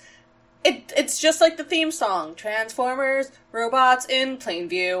because it's just like the theme song. Transformers, robots in plain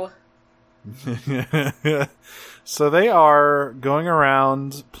view. So they are going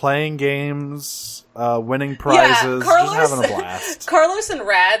around playing games, winning prizes, just having a blast. Carlos and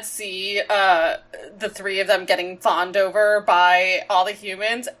Rad see the three of them getting fawned over by all the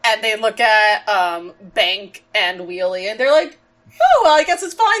humans, and they look at Bank and Wheelie, and they're like, oh, well, I guess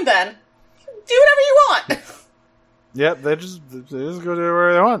it's fine then. Do whatever you want. Yep, they just go do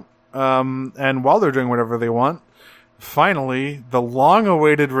whatever they want. And while they're doing whatever they want, finally, the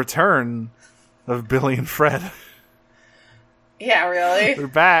long-awaited return of Billy and Fred. Yeah, really? They're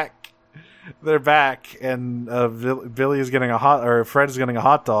back, and Billy is getting Fred is getting a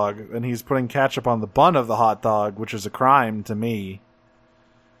hot dog, and he's putting ketchup on the bun of the hot dog, which is a crime to me.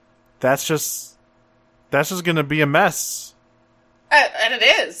 That's just gonna be a mess. And it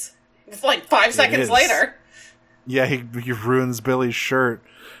is. It's like 5 seconds later. Yeah, he ruins Billy's shirt.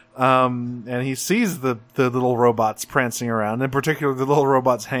 And he sees the little robots prancing around, in particular the little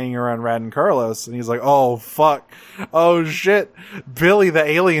robots hanging around Rad and Carlos, and he's like, oh, fuck. Oh, shit. Billy, the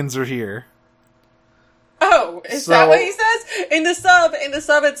aliens are here. Oh, is that what he says? In the sub,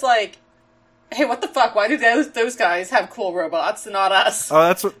 it's like, hey, what the fuck? Why do those guys have cool robots and not us? Oh,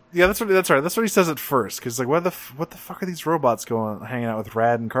 that's right. That's what he says at first. Because, like, what the fuck are these robots hanging out with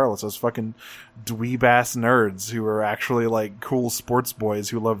Rad and Carlos? Those fucking dweeb-ass nerds who are actually, like, cool sports boys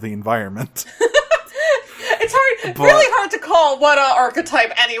who love the environment. It's hard. really hard to call what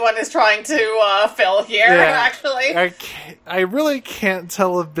archetype anyone is trying to fill here, actually. I really can't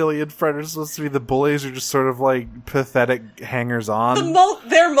tell if Billy and Fred are supposed to be the bullies or just sort of like pathetic hangers-on.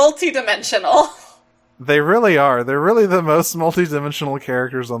 They're multi-dimensional. They really are. They're really the most multi-dimensional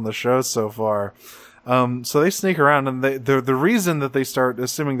characters on the show so far. So they sneak around, and the reason that they start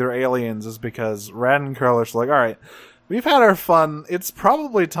assuming they're aliens is because Rad and Carlos are like, alright, we've had our fun. It's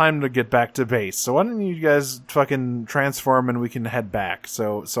probably time to get back to base. So why don't you guys fucking transform and we can head back?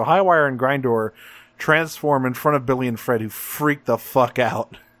 So Highwire and Grindor transform in front of Billy and Fred, who freak the fuck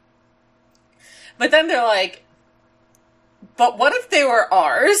out. But then they're like, but what if they were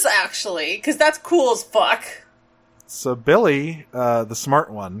ours, actually? Because that's cool as fuck. So Billy, the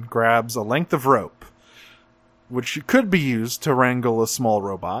smart one, grabs a length of rope, which could be used to wrangle a small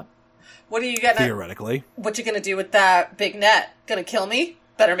robot. What are you gonna... Theoretically. What you gonna do with that big net? Gonna kill me?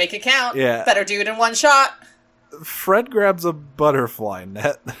 Better make it count. Yeah. Better do it in one shot. Fred grabs a butterfly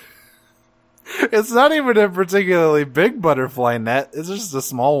net. It's not even a particularly big butterfly net. It's just a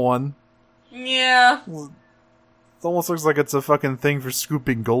small one. Yeah. It almost looks like it's a fucking thing for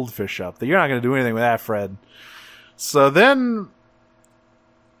scooping goldfish up. You're not going to do anything with that, Fred. So then,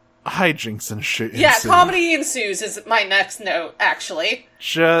 hijinks and shit. Yeah, comedy ensues is my next note, actually.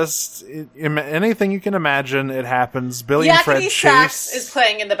 Just anything you can imagine, it happens. Billy and Fred chase. Sax is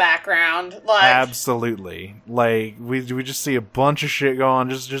playing in the background. Like, absolutely. Like, we just see a bunch of shit go on.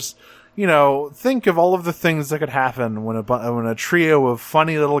 Just you know, think of all of the things that could happen when a trio of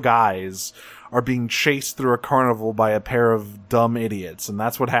funny little guys are being chased through a carnival by a pair of dumb idiots, and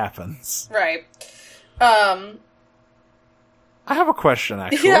that's what happens. Right. I have a question,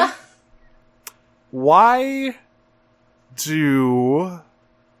 actually. Yeah. Why do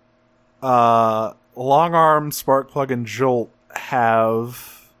Long Arm, Sparkplug, and Jolt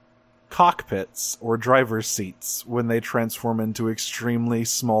have cockpits or driver's seats when they transform into extremely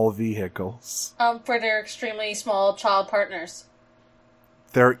small vehicles? For their extremely small child partners.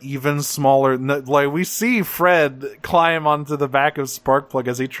 They're even smaller. Like, we see Fred climb onto the back of Sparkplug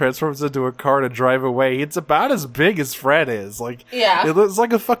as he transforms into a car to drive away. It's about as big as Fred is. Like, yeah. It looks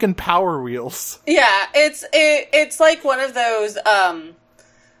like a fucking Power Wheels. Yeah, it's like one of those,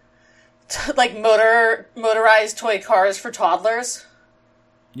 like motorized toy cars for toddlers.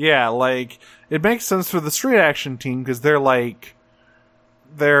 Yeah, like, it makes sense for the street action team, because they're not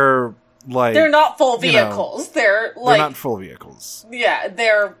full vehicles. You know, they're not full vehicles. Yeah,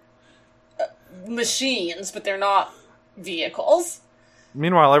 they're machines, but they're not vehicles.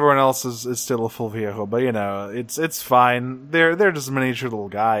 Meanwhile, everyone else is still a full vehicle, but you know, it's fine. They're just miniature little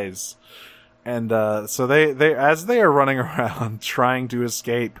guys. And so they as they are running around trying to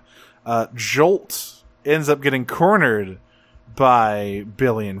escape, Jolt ends up getting cornered by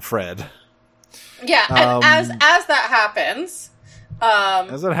Billy and Fred. Yeah, and as that happens,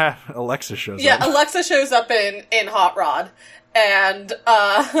 as it happens, Alexa shows up. Yeah, Alexa shows up in Hot Rod, and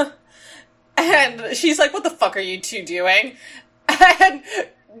she's like, "What the fuck are you two doing?" And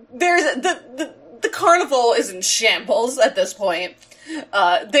there's the carnival is in shambles at this point.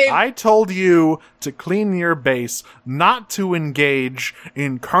 I told you to clean your base, not to engage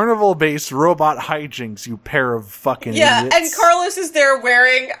in carnival-based robot hijinks, you pair of fucking idiots. And Carlos is there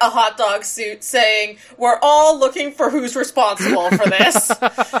wearing a hot dog suit saying, "We're all looking for who's responsible for this."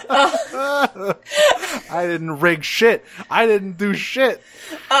 I didn't rig shit. I didn't do shit.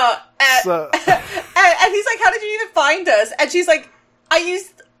 And he's like, "How did you even find us?" And she's like, I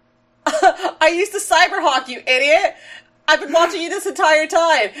used the Cyberhawk, you idiot. I've been watching you this entire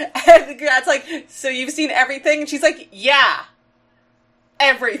time." And Grad's like, "So you've seen everything?" And she's like, "Yeah.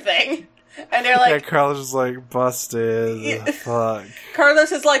 Everything." And they're like... Yeah, Carlos is like, busted. Fuck.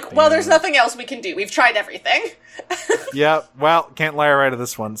 Carlos is like, "Well, there's nothing else we can do. We've tried everything." Yeah, well, can't lie right to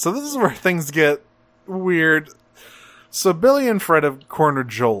this one. So this is where things get weird. So Billy and Fred have cornered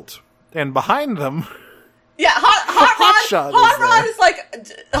Jolt. And behind them... Yeah, Hot Rod is like,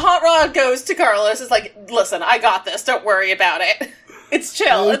 Hot Rod goes to Carlos, is like, "Listen, I got this, don't worry about it. It's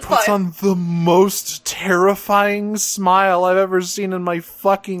chill, it's fine." He puts on the most terrifying smile I've ever seen in my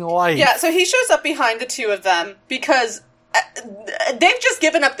fucking life. Yeah, so he shows up behind the two of them, because they've just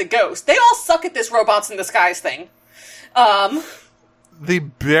given up the ghost. They all suck at this robots in disguise thing. The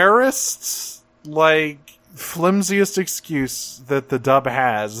barest, flimsiest excuse that the dub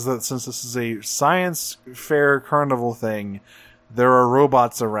has is that since this is a science fair carnival thing, there are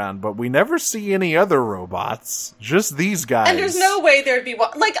robots around, but we never see any other robots. Just these guys. And there's no way there'd be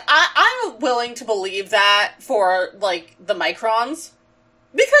one. Like, I'm willing to believe that for, the Microns.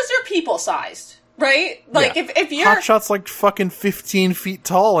 Because they're people-sized, right? Like, yeah. if you're... Hotshot's fucking 15 feet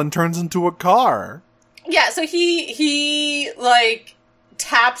tall and turns into a car. Yeah, so he like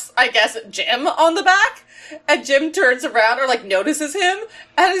taps, I guess, Jim on the back, and Jim turns around or like notices him,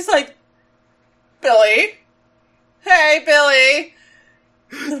 and he's like, Billy, hey Billy,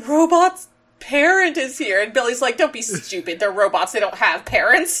 the robot's parent is here, and Billy's like, don't be stupid, they're robots, they don't have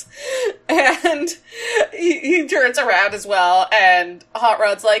parents. And he turns around as well, and Hot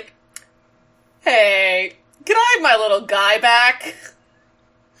Rod's like, hey, can I have my little guy back?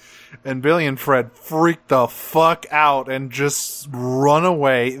 And Billy and Fred freak the fuck out and just run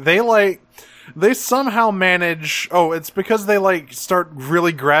away. They somehow manage. Oh, it's because they like start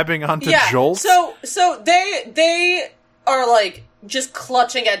really grabbing onto Jolt. So they are like just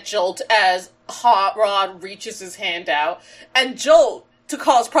clutching at Jolt as Hot Rod reaches his hand out, and Jolt, to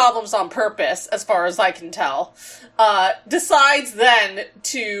cause problems on purpose, as far as I can tell, decides then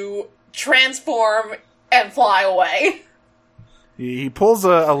to transform and fly away. He pulls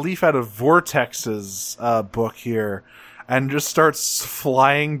a leaf out of Vortex's book here and just starts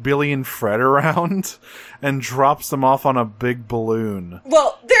flying Billy and Fred around and drops them off on a big balloon.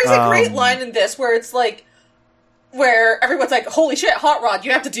 Well, there's a great line in this where it's like, where everyone's like, holy shit, Hot Rod,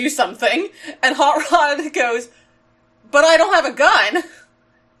 you have to do something. And Hot Rod goes, but I don't have a gun.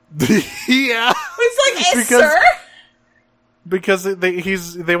 Yeah. It's like, sir? Because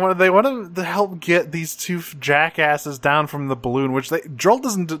they want to help get these two jackasses down from the balloon, which Jolt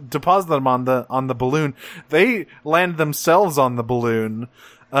doesn't deposit them on the balloon. They land themselves on the balloon,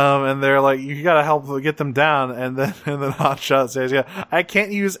 and they're like, "You gotta help get them down." And then Hotshot says, "Yeah, I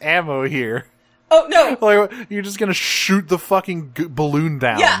can't use ammo here." Oh, no. Like, you're just gonna shoot the fucking balloon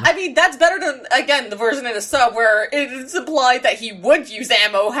down. Yeah, I mean, that's better than, again, the version in the sub where it's implied that he would use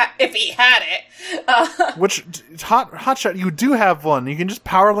ammo if he had it. Which, Hotshot, you do have one. You can just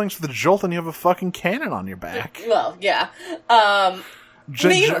power links with the Jolt and you have a fucking cannon on your back. Well, yeah.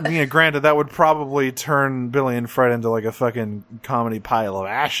 Granted, that would probably turn Billy and Fred into like a fucking comedy pile of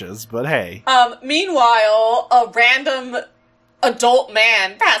ashes, but hey. Meanwhile, a random adult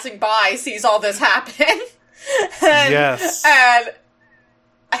man passing by sees all this happen and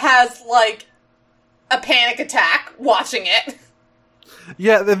has like a panic attack watching it.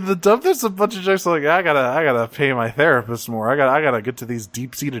 Yeah, the dub, there's a bunch of jokes like, I gotta pay my therapist more. I gotta get to these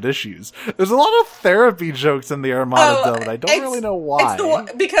deep-seated issues. There's a lot of therapy jokes in the Armada dub, and I don't really know why.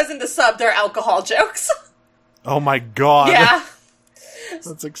 Because in the sub, they're alcohol jokes. Oh my god. Yeah.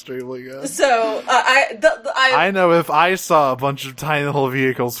 That's extremely good. So, I know if I saw a bunch of tiny little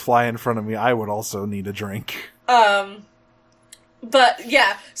vehicles fly in front of me, I would also need a drink. But,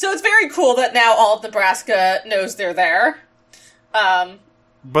 yeah. So it's very cool that now all of Nebraska knows they're there.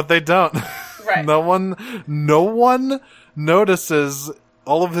 But they don't. Right. No one notices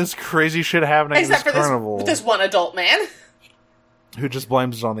all of this crazy shit happening except in this for carnival. This one adult man. Who just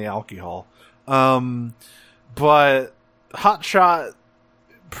blames it on the alcohol. But Hotshot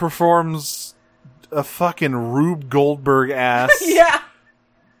performs a fucking Rube Goldberg ass yeah.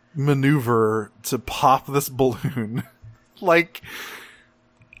 maneuver to pop this balloon. Like,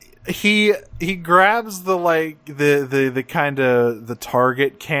 he grabs the kind of the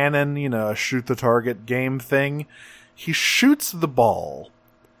target cannon, you know, shoot the target game thing. He shoots the ball,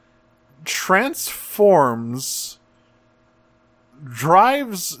 transforms,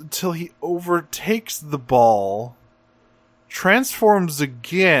 drives till he overtakes the ball, transforms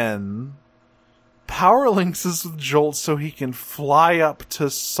again, power links with Jolt so he can fly up to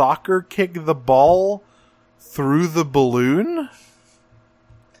soccer kick the ball through the balloon.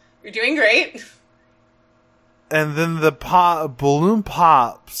 You're doing great. And then the balloon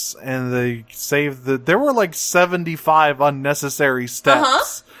pops, and they save there were like 75 unnecessary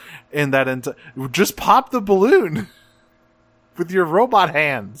steps in that. Just pop the balloon with your robot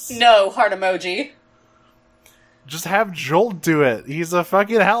hands. No, heart emoji. Just have Jolt do it. He's a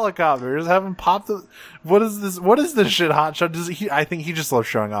fucking helicopter. Just have him pop the... What is this shit, Hotshot? I think he just loves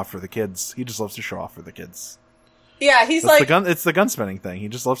showing off for the kids. He just loves to show off for the kids. Yeah, he's like... It's the gun spinning thing. He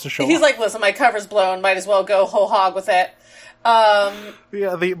just loves to show off. He's like, listen, my cover's blown. Might as well go whole hog with it.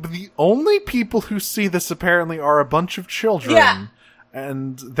 Yeah, the only people who see this apparently are a bunch of children. Yeah.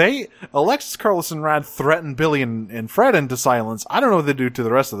 And Alexis, Carlos, and Rad threaten Billy and Fred into silence. I don't know what they do to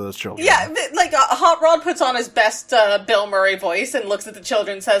the rest of those children. Yeah, like, Hot Rod puts on his best Bill Murray voice and looks at the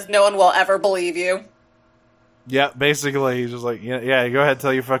children and says, no one will ever believe you. Yeah, basically, he's just like, yeah, go ahead,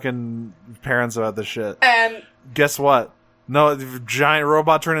 tell your fucking parents about this shit. And guess what? No, giant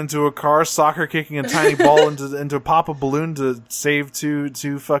robot turned into a car, soccer kicking a tiny ball into a pop a balloon to save two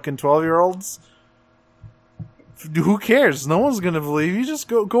fucking 12-year-olds. Who cares? No one's gonna believe you. Just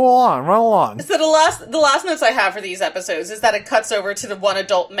go along, run along. So the last notes I have for these episodes is that it cuts over to the one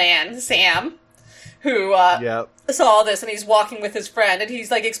adult man, Sam, who Yep. saw all this, and he's walking with his friend, and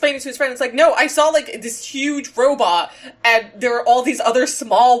he's like explaining to his friend, it's like, no, I saw like this huge robot, and there are all these other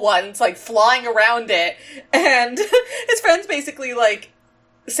small ones like flying around it, and his friend's basically like,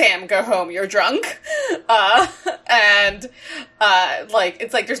 Sam, go home, you're drunk. And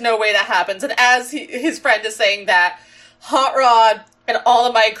it's like, there's no way that happens. And as his friend is saying that, Hot Rod and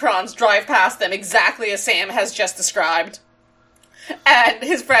all the Microns drive past them exactly as Sam has just described. And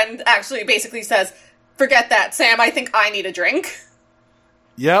his friend actually basically says, forget that, Sam, I think I need a drink.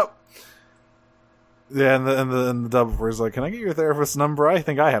 Yep. Yeah, and the dub where he's like, can I get your therapist's number? I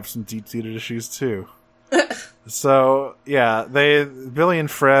think I have some deep-seated issues, too. So, yeah, Billy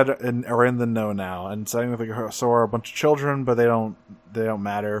and Fred are in the know now, and so are a bunch of children, but they don't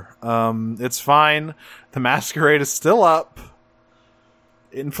matter. It's fine. The masquerade is still up.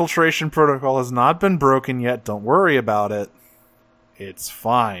 Infiltration protocol has not been broken yet. Don't worry about it. It's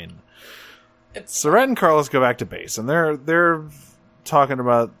fine. So Red and Carlos go back to base, and they're talking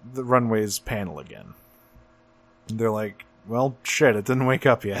about the runway's panel again. They're like, well, shit, it didn't wake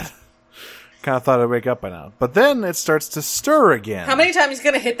up yet. Kind of thought it'd wake up by now. But then it starts to stir again. How many times are you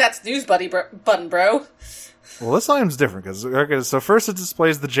gonna hit that snooze button, bro? Well, this time's different, because so first it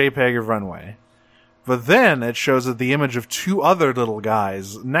displays the JPEG of runway. But then it shows it the image of two other little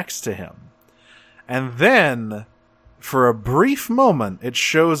guys next to him. And then, for a brief moment, it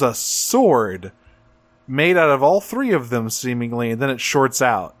shows a sword made out of all three of them, seemingly, and then it shorts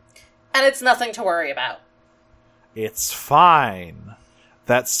out. And it's nothing to worry about. It's fine.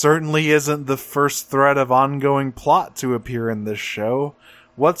 That certainly isn't the first thread of ongoing plot to appear in this show.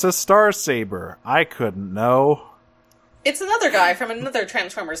 What's a Starsaber? I couldn't know. It's another guy from another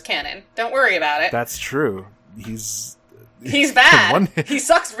Transformers canon. Don't worry about it. That's true. He's bad. He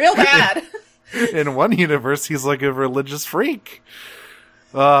sucks real bad. In one universe, he's like a religious freak.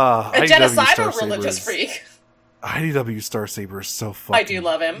 A genocidal religious freak. IDW Starsaber is so fucking... I do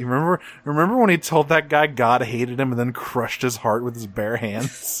love him. You remember when he told that guy God hated him and then crushed his heart with his bare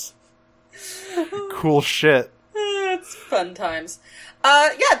hands? Cool shit. It's fun times.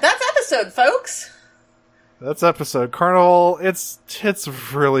 Yeah, that's episode, folks. That's episode. Carnival, it's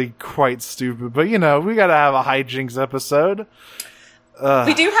really quite stupid, but we gotta have a hijinks episode.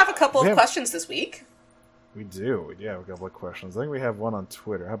 We do have a couple of questions this week. We do. We do have a couple of questions. I think we have one on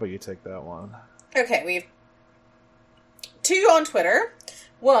Twitter. How about you take that one? Okay, we've 2 on Twitter.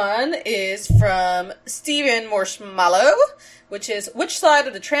 One is from Steven Marshmallow, which is, which side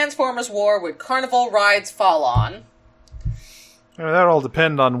of the Transformers war would Carnival rides fall on? I mean, that all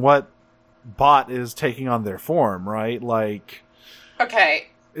depend on what bot is taking on their form, right? Like, okay,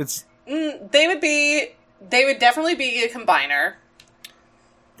 it's they would definitely be a combiner.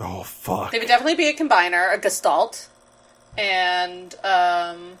 Oh fuck! They would definitely be a combiner, a Gestalt, and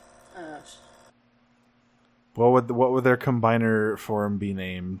What would their combiner form be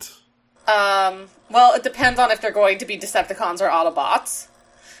named? Well, it depends on if they're going to be Decepticons or Autobots.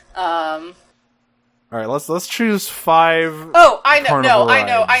 All right, let's choose 5. Oh, I know. Carnival No, I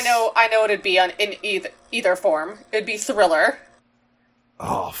rides. know what it'd be in either form. It'd be Thriller.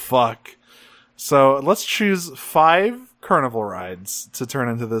 Oh fuck! So let's choose 5 Carnival rides to turn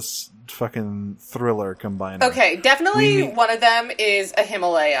into this fucking Thriller combiner. Okay, definitely one of them is a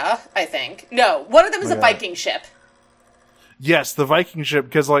Himalaya, I think. No, one of them is a Viking ship. Yes, the Viking ship,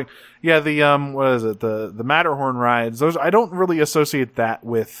 because the what is it? The Matterhorn rides. Those I don't really associate that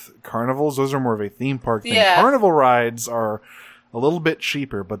with carnivals. Those are more of a theme park thing. Yeah. Carnival rides are a little bit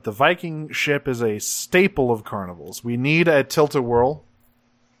cheaper, but the Viking ship is a staple of carnivals. We need a tilt-a-whirl,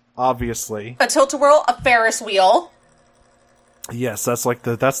 obviously. A tilt-a-whirl, a Ferris wheel. Yes, that's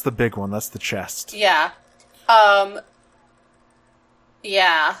the big one. That's the chest. Yeah.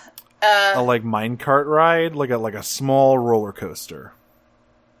 Yeah. A minecart ride, like a small roller coaster.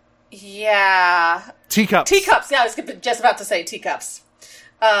 Yeah. Teacups. Yeah, I was just about to say teacups.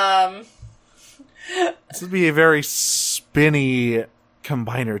 This would be a very spinny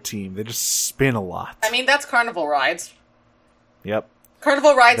combiner team. They just spin a lot. I mean, that's Carnival rides. Yep.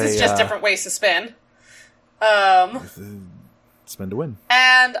 Carnival rides is just different ways to spin. Spin to win.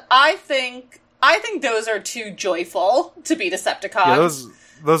 And I think those are too joyful to be Decepticons. Yeah,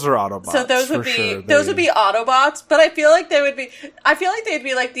 those are Autobots. So those would be sure. those would be Autobots, but I feel like they'd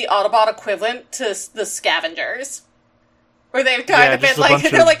be like the Autobot equivalent to the Scavengers. Where they've kind of been like,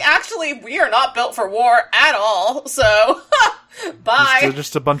 they're like, actually, we are not built for war at all, so, bye.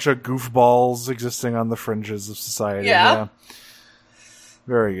 Just a bunch of goofballs existing on the fringes of society. Yeah.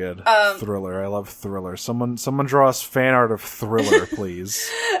 Very good. Thriller. I love Thriller. Someone draw us fan art of Thriller, please.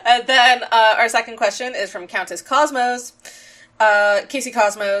 And then, our second question is from Countess Cosmos. Casey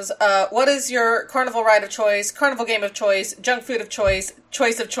Cosmos, what is your carnival ride of choice, carnival game of choice, junk food of choice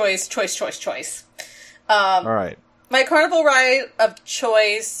of choice, choice? All right. My carnival ride of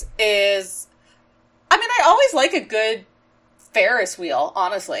choice is... I mean, I always like a good Ferris wheel,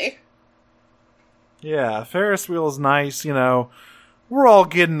 honestly. Yeah, Ferris wheel is nice. You know, we're all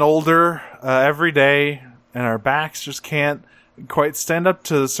getting older every day, and our backs just can't quite stand up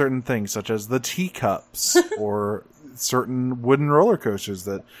to certain things, such as the teacups or certain wooden roller coasters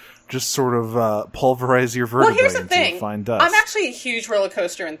that just sort of pulverize your vertebrae Well, here's the into thing. fine dust. I'm actually a huge roller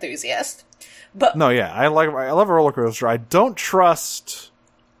coaster enthusiast. But No, yeah, I love a roller coaster. I don't trust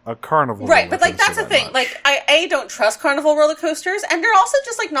a carnival. right, roller but like that's coaster the that thing. much. Like I don't trust carnival roller coasters, and they're also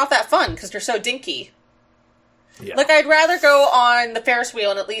just like not that fun because they're so dinky. Yeah. Like I'd rather go on the Ferris wheel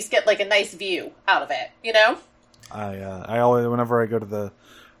and at least get like a nice view out of it, you know? I always, whenever I go to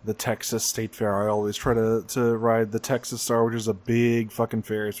the Texas State Fair, I always try to ride the Texas Star, which is a big fucking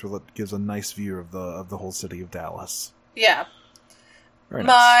Ferris wheel that gives a nice view of the whole city of Dallas. Yeah. Very nice.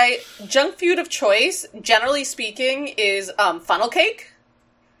 My junk food of choice, generally speaking, is funnel cake.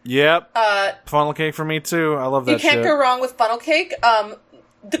 Yep. Funnel cake for me too. I love that You can't shit. go wrong with funnel cake.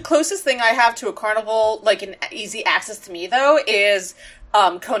 The closest thing I have to a carnival, like an easy access to me though, is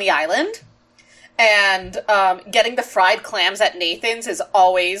Coney Island. And getting the fried clams at Nathan's is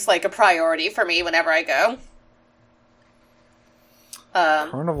always like a priority for me whenever I go.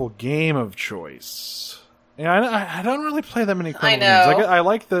 Carnival game of choice. Yeah, I don't really play that many carnival know.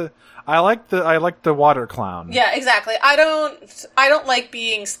 games. I like the water clown. Yeah, exactly. I don't like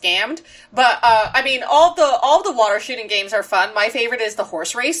being scammed, but I mean, all the water shooting games are fun. My favorite is the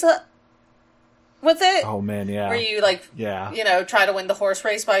horse race with it. Oh man, yeah. Where you try to win the horse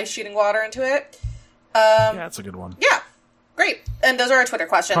race by shooting water into it. Yeah, that's a good one. Yeah, great. And those are our Twitter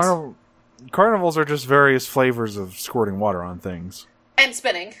questions. Carnivals are just various flavors of squirting water on things. And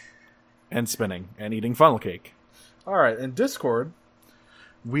spinning. And spinning. And eating funnel cake. Alright, in Discord,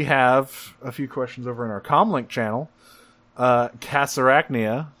 we have a few questions over in our Comlink channel.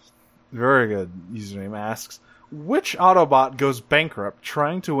 Casarachnia, very good username, asks, which Autobot goes bankrupt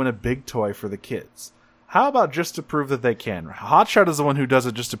trying to win a big toy for the kids? How about just to prove that they can? Hotshot is the one who does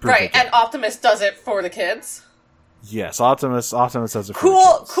it just to prove they Right, can. and Optimus does it for the kids. Yes, Optimus does it for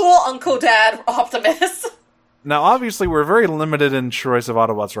the kids. Cool Uncle Dad Optimus. Now, obviously, we're very limited in choice of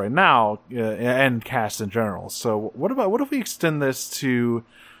Autobots right now, and cast in general. So, what if we extend this to,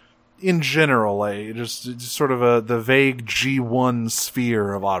 in general, just sort of the vague G1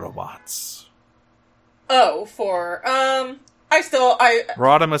 sphere of Autobots? Oh, for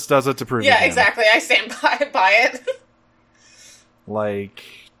Rodimus does it to prove. Yeah, he can. exactly. I stand by it. Like,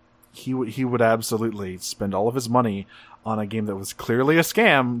 he would absolutely spend all of his money on a game that was clearly a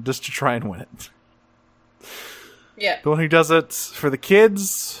scam just to try and win it. Yeah. The one who does it for the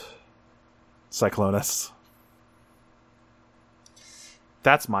kids, Cyclonus.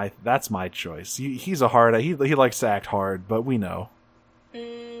 That's my choice. He's a hard. He likes to act hard, but we know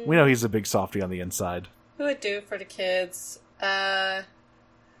he's a big softy on the inside. Who would do for the kids? Yeah,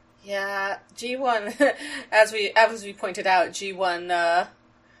 G1. as we pointed out, G1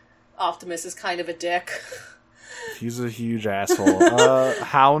 Optimus is kind of a dick. He's a huge asshole.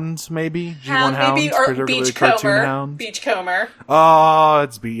 Hound, maybe? G1 Hound? Maybe, or particularly cartoon Beachcomber. Hound? Beachcomber. Oh,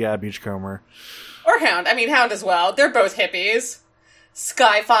 it's Beachcomber. Or Hound. I mean, Hound as well. They're both hippies.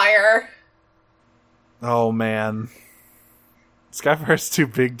 Skyfire. Oh, man. Skyfire's too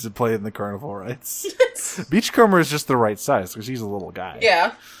big to play in the carnival rides. Beachcomber is just the right size, because he's a little guy.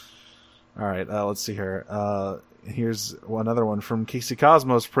 Yeah. Alright, let's see here. Here's another one from Casey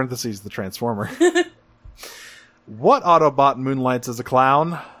Cosmos, parentheses, the Transformer. What Autobot moonlights as a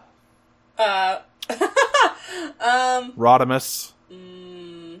clown? Rodimus.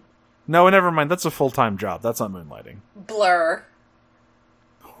 No, never mind. That's a full-time job. That's not moonlighting. Blur.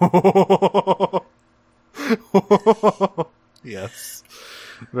 Yes.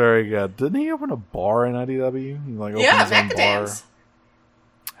 Very good. Didn't he open a bar in IDW? He, opened Yeah, his own bar. Macadams.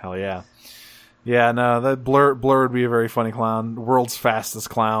 Hell yeah. Yeah, no, that Blur would be a very funny clown. World's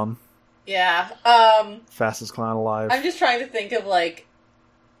fastest clown. Yeah. Fastest clown alive. I'm just trying to think of,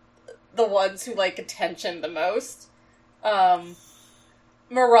 the ones who like attention the most.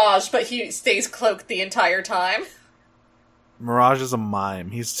 Mirage, but he stays cloaked the entire time. Mirage is a mime.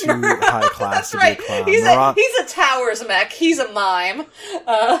 He's too high class That's to be right. a clown. He's a Towers mech. He's a mime.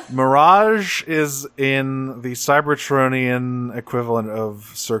 Mirage is in the Cybertronian equivalent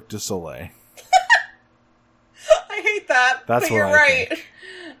of Cirque du Soleil. I hate that. That's but what you're I right. think.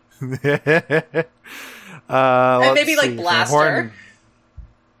 And And maybe, Blaster.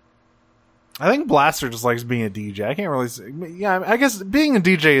 I think Blaster just likes being a DJ. I can't really say. Yeah, I guess being a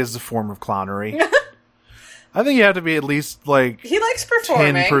DJ is a form of clownery. I think you have to be at least, like, He likes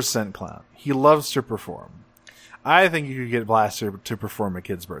performing. 10% clown. He loves to perform. I think you could get Blaster to perform a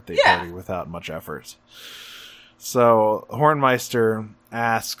kid's birthday party without much effort. So, Hornmeister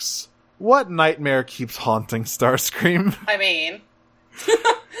asks, what nightmare keeps haunting Starscream? I mean...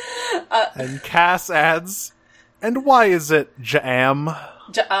 And Cass adds, and why is it Jam?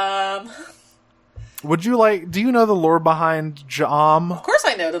 Would you like... Do you know the lore behind Jam? Of course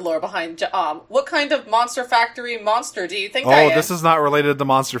I know the lore behind Jam. What kind of Monster Factory monster do you think I am? Oh, this is not related to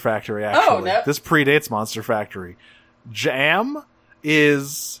Monster Factory, actually. Oh, no. This predates Monster Factory. Jam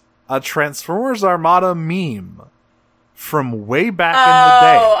is a Transformers Armada meme from way back in the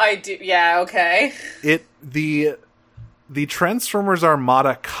day. Oh, I do. Yeah, okay. The Transformers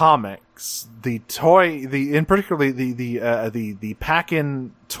Armada comics, in particularly the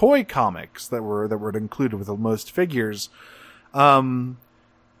pack-in toy comics that were included with the most figures. So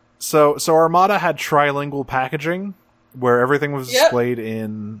Armada had trilingual packaging where everything was displayed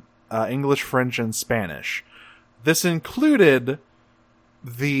in English, French, and Spanish. This included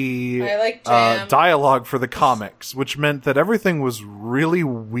the dialogue for the comics, which meant that everything was really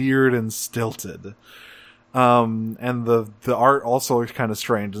weird and stilted. And the art also looked kind of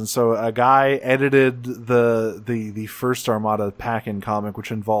strange. And so a guy edited the first Armada pack-in comic,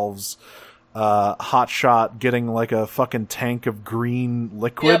 which involves Hotshot getting like a fucking tank of green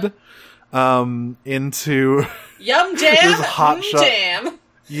liquid into Yum Jam, Hotshot. Jam.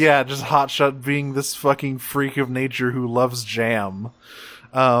 Yeah, just Hotshot being this fucking freak of nature who loves jam,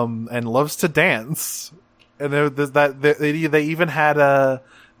 and loves to dance. And they even had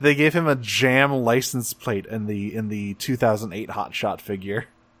they gave him a Jam license plate in the 2008 Hotshot figure.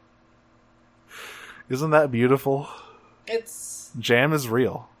 Isn't that beautiful? Jam is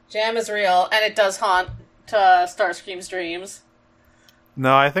real. Jam is real, and it does haunt Starscream's dreams.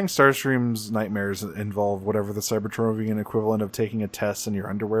 No, I think Starscream's nightmares involve whatever the Cybertronian equivalent of taking a test in your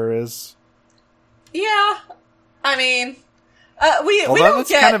underwear is. Yeah, I mean, we don't that's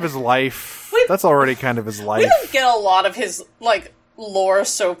get kind of his life. That's already kind of his life. We don't get a lot of his lore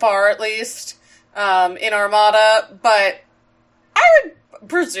so far, at least in Armada. But I would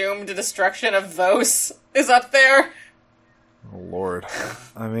presume the destruction of Vos is up there. Oh, Lord,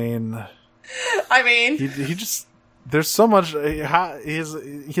 I mean, he just. There's so much.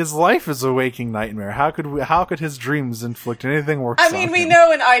 His life is a waking nightmare. How could his dreams inflict anything worse? I mean, we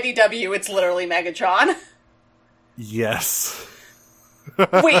know in IDW it's literally Megatron. Yes.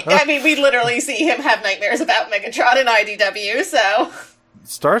 we literally see him have nightmares about Megatron in IDW. So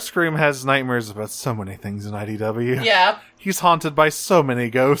Starscream has nightmares about so many things in IDW. Yeah. He's haunted by so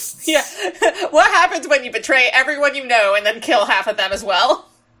many ghosts. Yeah. What happens when you betray everyone you know and then kill half of them as well?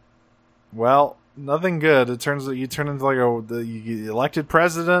 Well. Nothing good. It turns out you turn into like you elected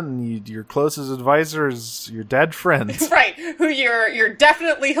president, and your closest advisor is your dead friend. Right, who you're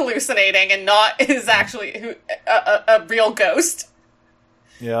definitely hallucinating and not is actually a real ghost.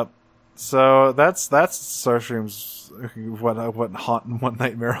 Yep. So that's Starscream's what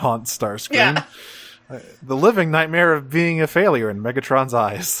nightmare haunts Starscream. Yeah. The living nightmare of being a failure in Megatron's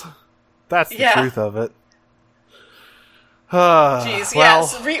eyes. That's the truth of it. Jeez,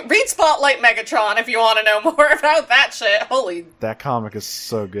 yes. Read Spotlight Megatron if you want to know more about that shit. Holy... That comic is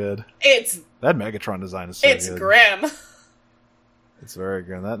so good. That Megatron design is so good. It's grim. It's very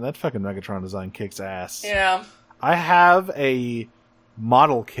grim. That fucking Megatron design kicks ass. Yeah. I have a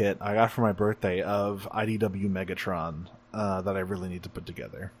model kit I got for my birthday of IDW Megatron that I really need to put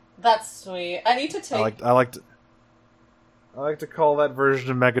together. That's sweet. I need to take... I like to call that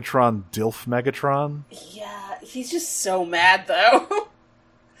version of Megatron Dilf Megatron. Yeah, he's just so mad, though.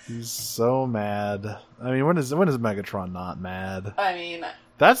 He's so mad. I mean, when is Megatron not mad? I mean...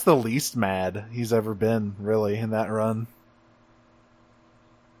 That's the least mad he's ever been, really, in that run.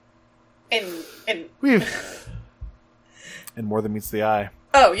 In More Than Meets the Eye.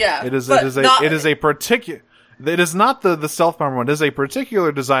 Oh, yeah. It is not the self-powered one. It is a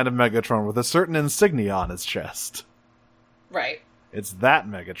particular design of Megatron with a certain insignia on his chest. Right. It's that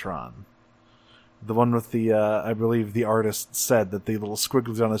Megatron. The one with the, I believe the artist said that the little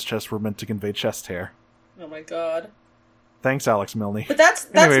squiggles on his chest were meant to convey chest hair. Oh my god. Thanks, Alex Milne. But that's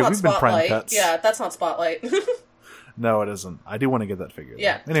anyway, not we've Spotlight. Been Prime Cuts. Yeah, that's not Spotlight. No, it isn't. I do want to get that figured.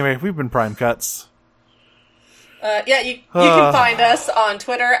 Yeah. Anyway, we've been Prime Cuts. You can find us on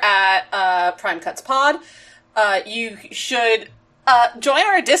Twitter at PrimeCutsPod. You should Join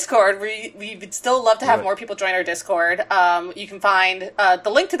our Discord. We would still love to have more people join our Discord. You can find the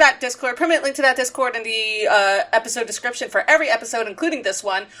link to that Discord, permanent link to that Discord, in the episode description for every episode, including this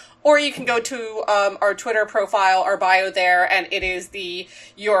one. Or you can go to our Twitter profile, our bio there, and it is the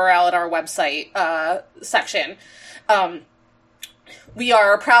URL at our website section. We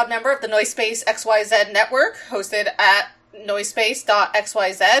are a proud member of the Noisepace XYZ network, hosted at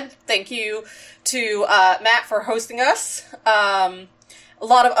noisepace.xyz. Thank you to Matt for hosting us. A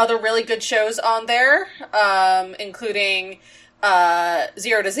lot of other really good shows on there, including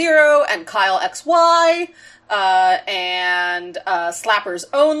 0 to 0 and Kyle XY, and Slappers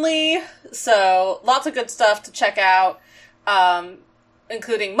Only. So lots of good stuff to check out,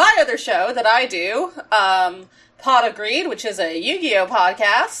 including my other show that I do, Pod of Greed, which is a Yu-Gi-Oh!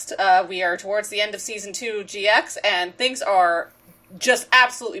 Podcast. We are towards the end of Season 2 GX, and things are just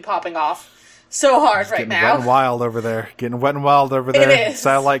absolutely popping off so hard right now. Wet and wild over there. Getting wet and wild over there. It is.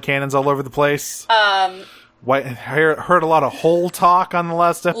 Satellite cannons all over the place. Heard a lot of hole talk on the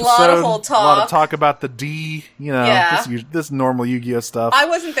last episode. A lot of hole talk. A lot of talk about the D, this normal Yu-Gi-Oh! Stuff. I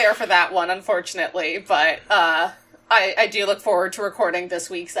wasn't there for that one, unfortunately, but I do look forward to recording this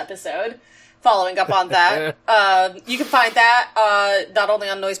week's episode. Following up on that. You can find that not only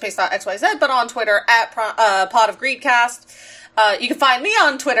on noisepace.xyz, but on Twitter at Pod of Greedcast. You can find me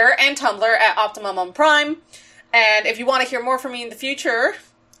on Twitter and Tumblr at Optimum on Prime. And if you want to hear more from me in the future,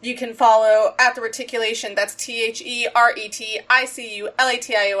 you can follow at The Reticulation. That's TheReticulation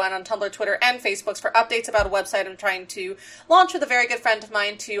on Tumblr, Twitter, and Facebook for updates about a website I'm trying to launch with a very good friend of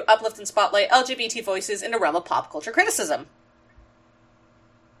mine to uplift and spotlight LGBT voices in the realm of pop culture criticism.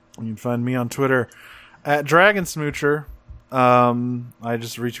 You can find me on Twitter at Dragon Smoocher. I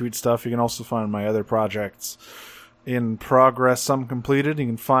just retweet stuff. You can also find my other projects in progress, some completed. You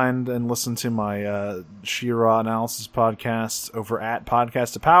can find and listen to my She-Ra analysis podcast over at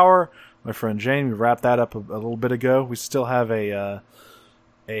Podcast of Power. My friend Jane, we wrapped that up a little bit ago. We still have a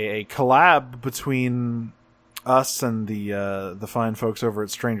collab between us and the fine folks over at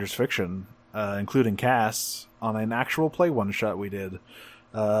Strangers Fiction, including Cass, on an actual play one-shot we did.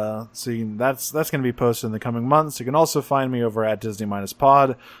 That's going to be posted in the coming months. You can also find me over at Disney Minus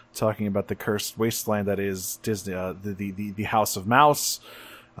Pod, talking about the cursed wasteland that is Disney, the House of Mouse.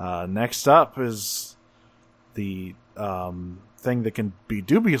 Next up is the thing that can be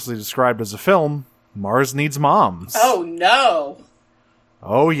dubiously described as a film, Mars Needs Moms. Oh no!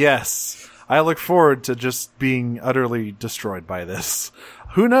 Oh yes. I look forward to just being utterly destroyed by this.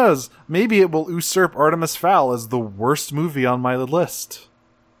 Who knows? Maybe it will usurp Artemis Fowl as the worst movie on my list.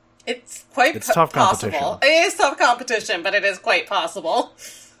 It's quite tough possible. competition. It is tough competition, but it is quite possible.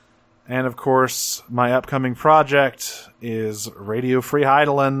 And of course, my upcoming project is Radio Free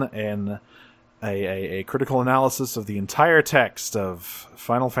Heidelin, and a critical analysis of the entire text of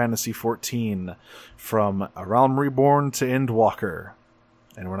Final Fantasy XIV, from A Realm Reborn to Endwalker.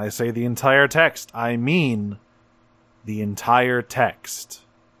 And when I say the entire text, I mean the entire text.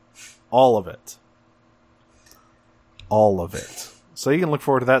 All of it. All of it. So you can look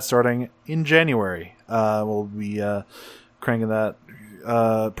forward to that starting in January. We'll be cranking that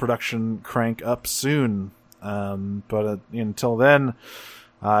production crank up soon. But until then,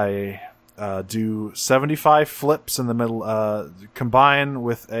 I do 75 flips in the middle, combine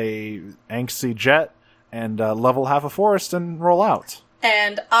with a angsty jet, and level half a forest and roll out.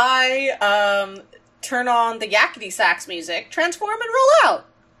 And I turn on the yakety sax music, transform, and roll out.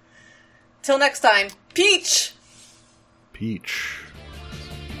 Till next time, Peach! Peach.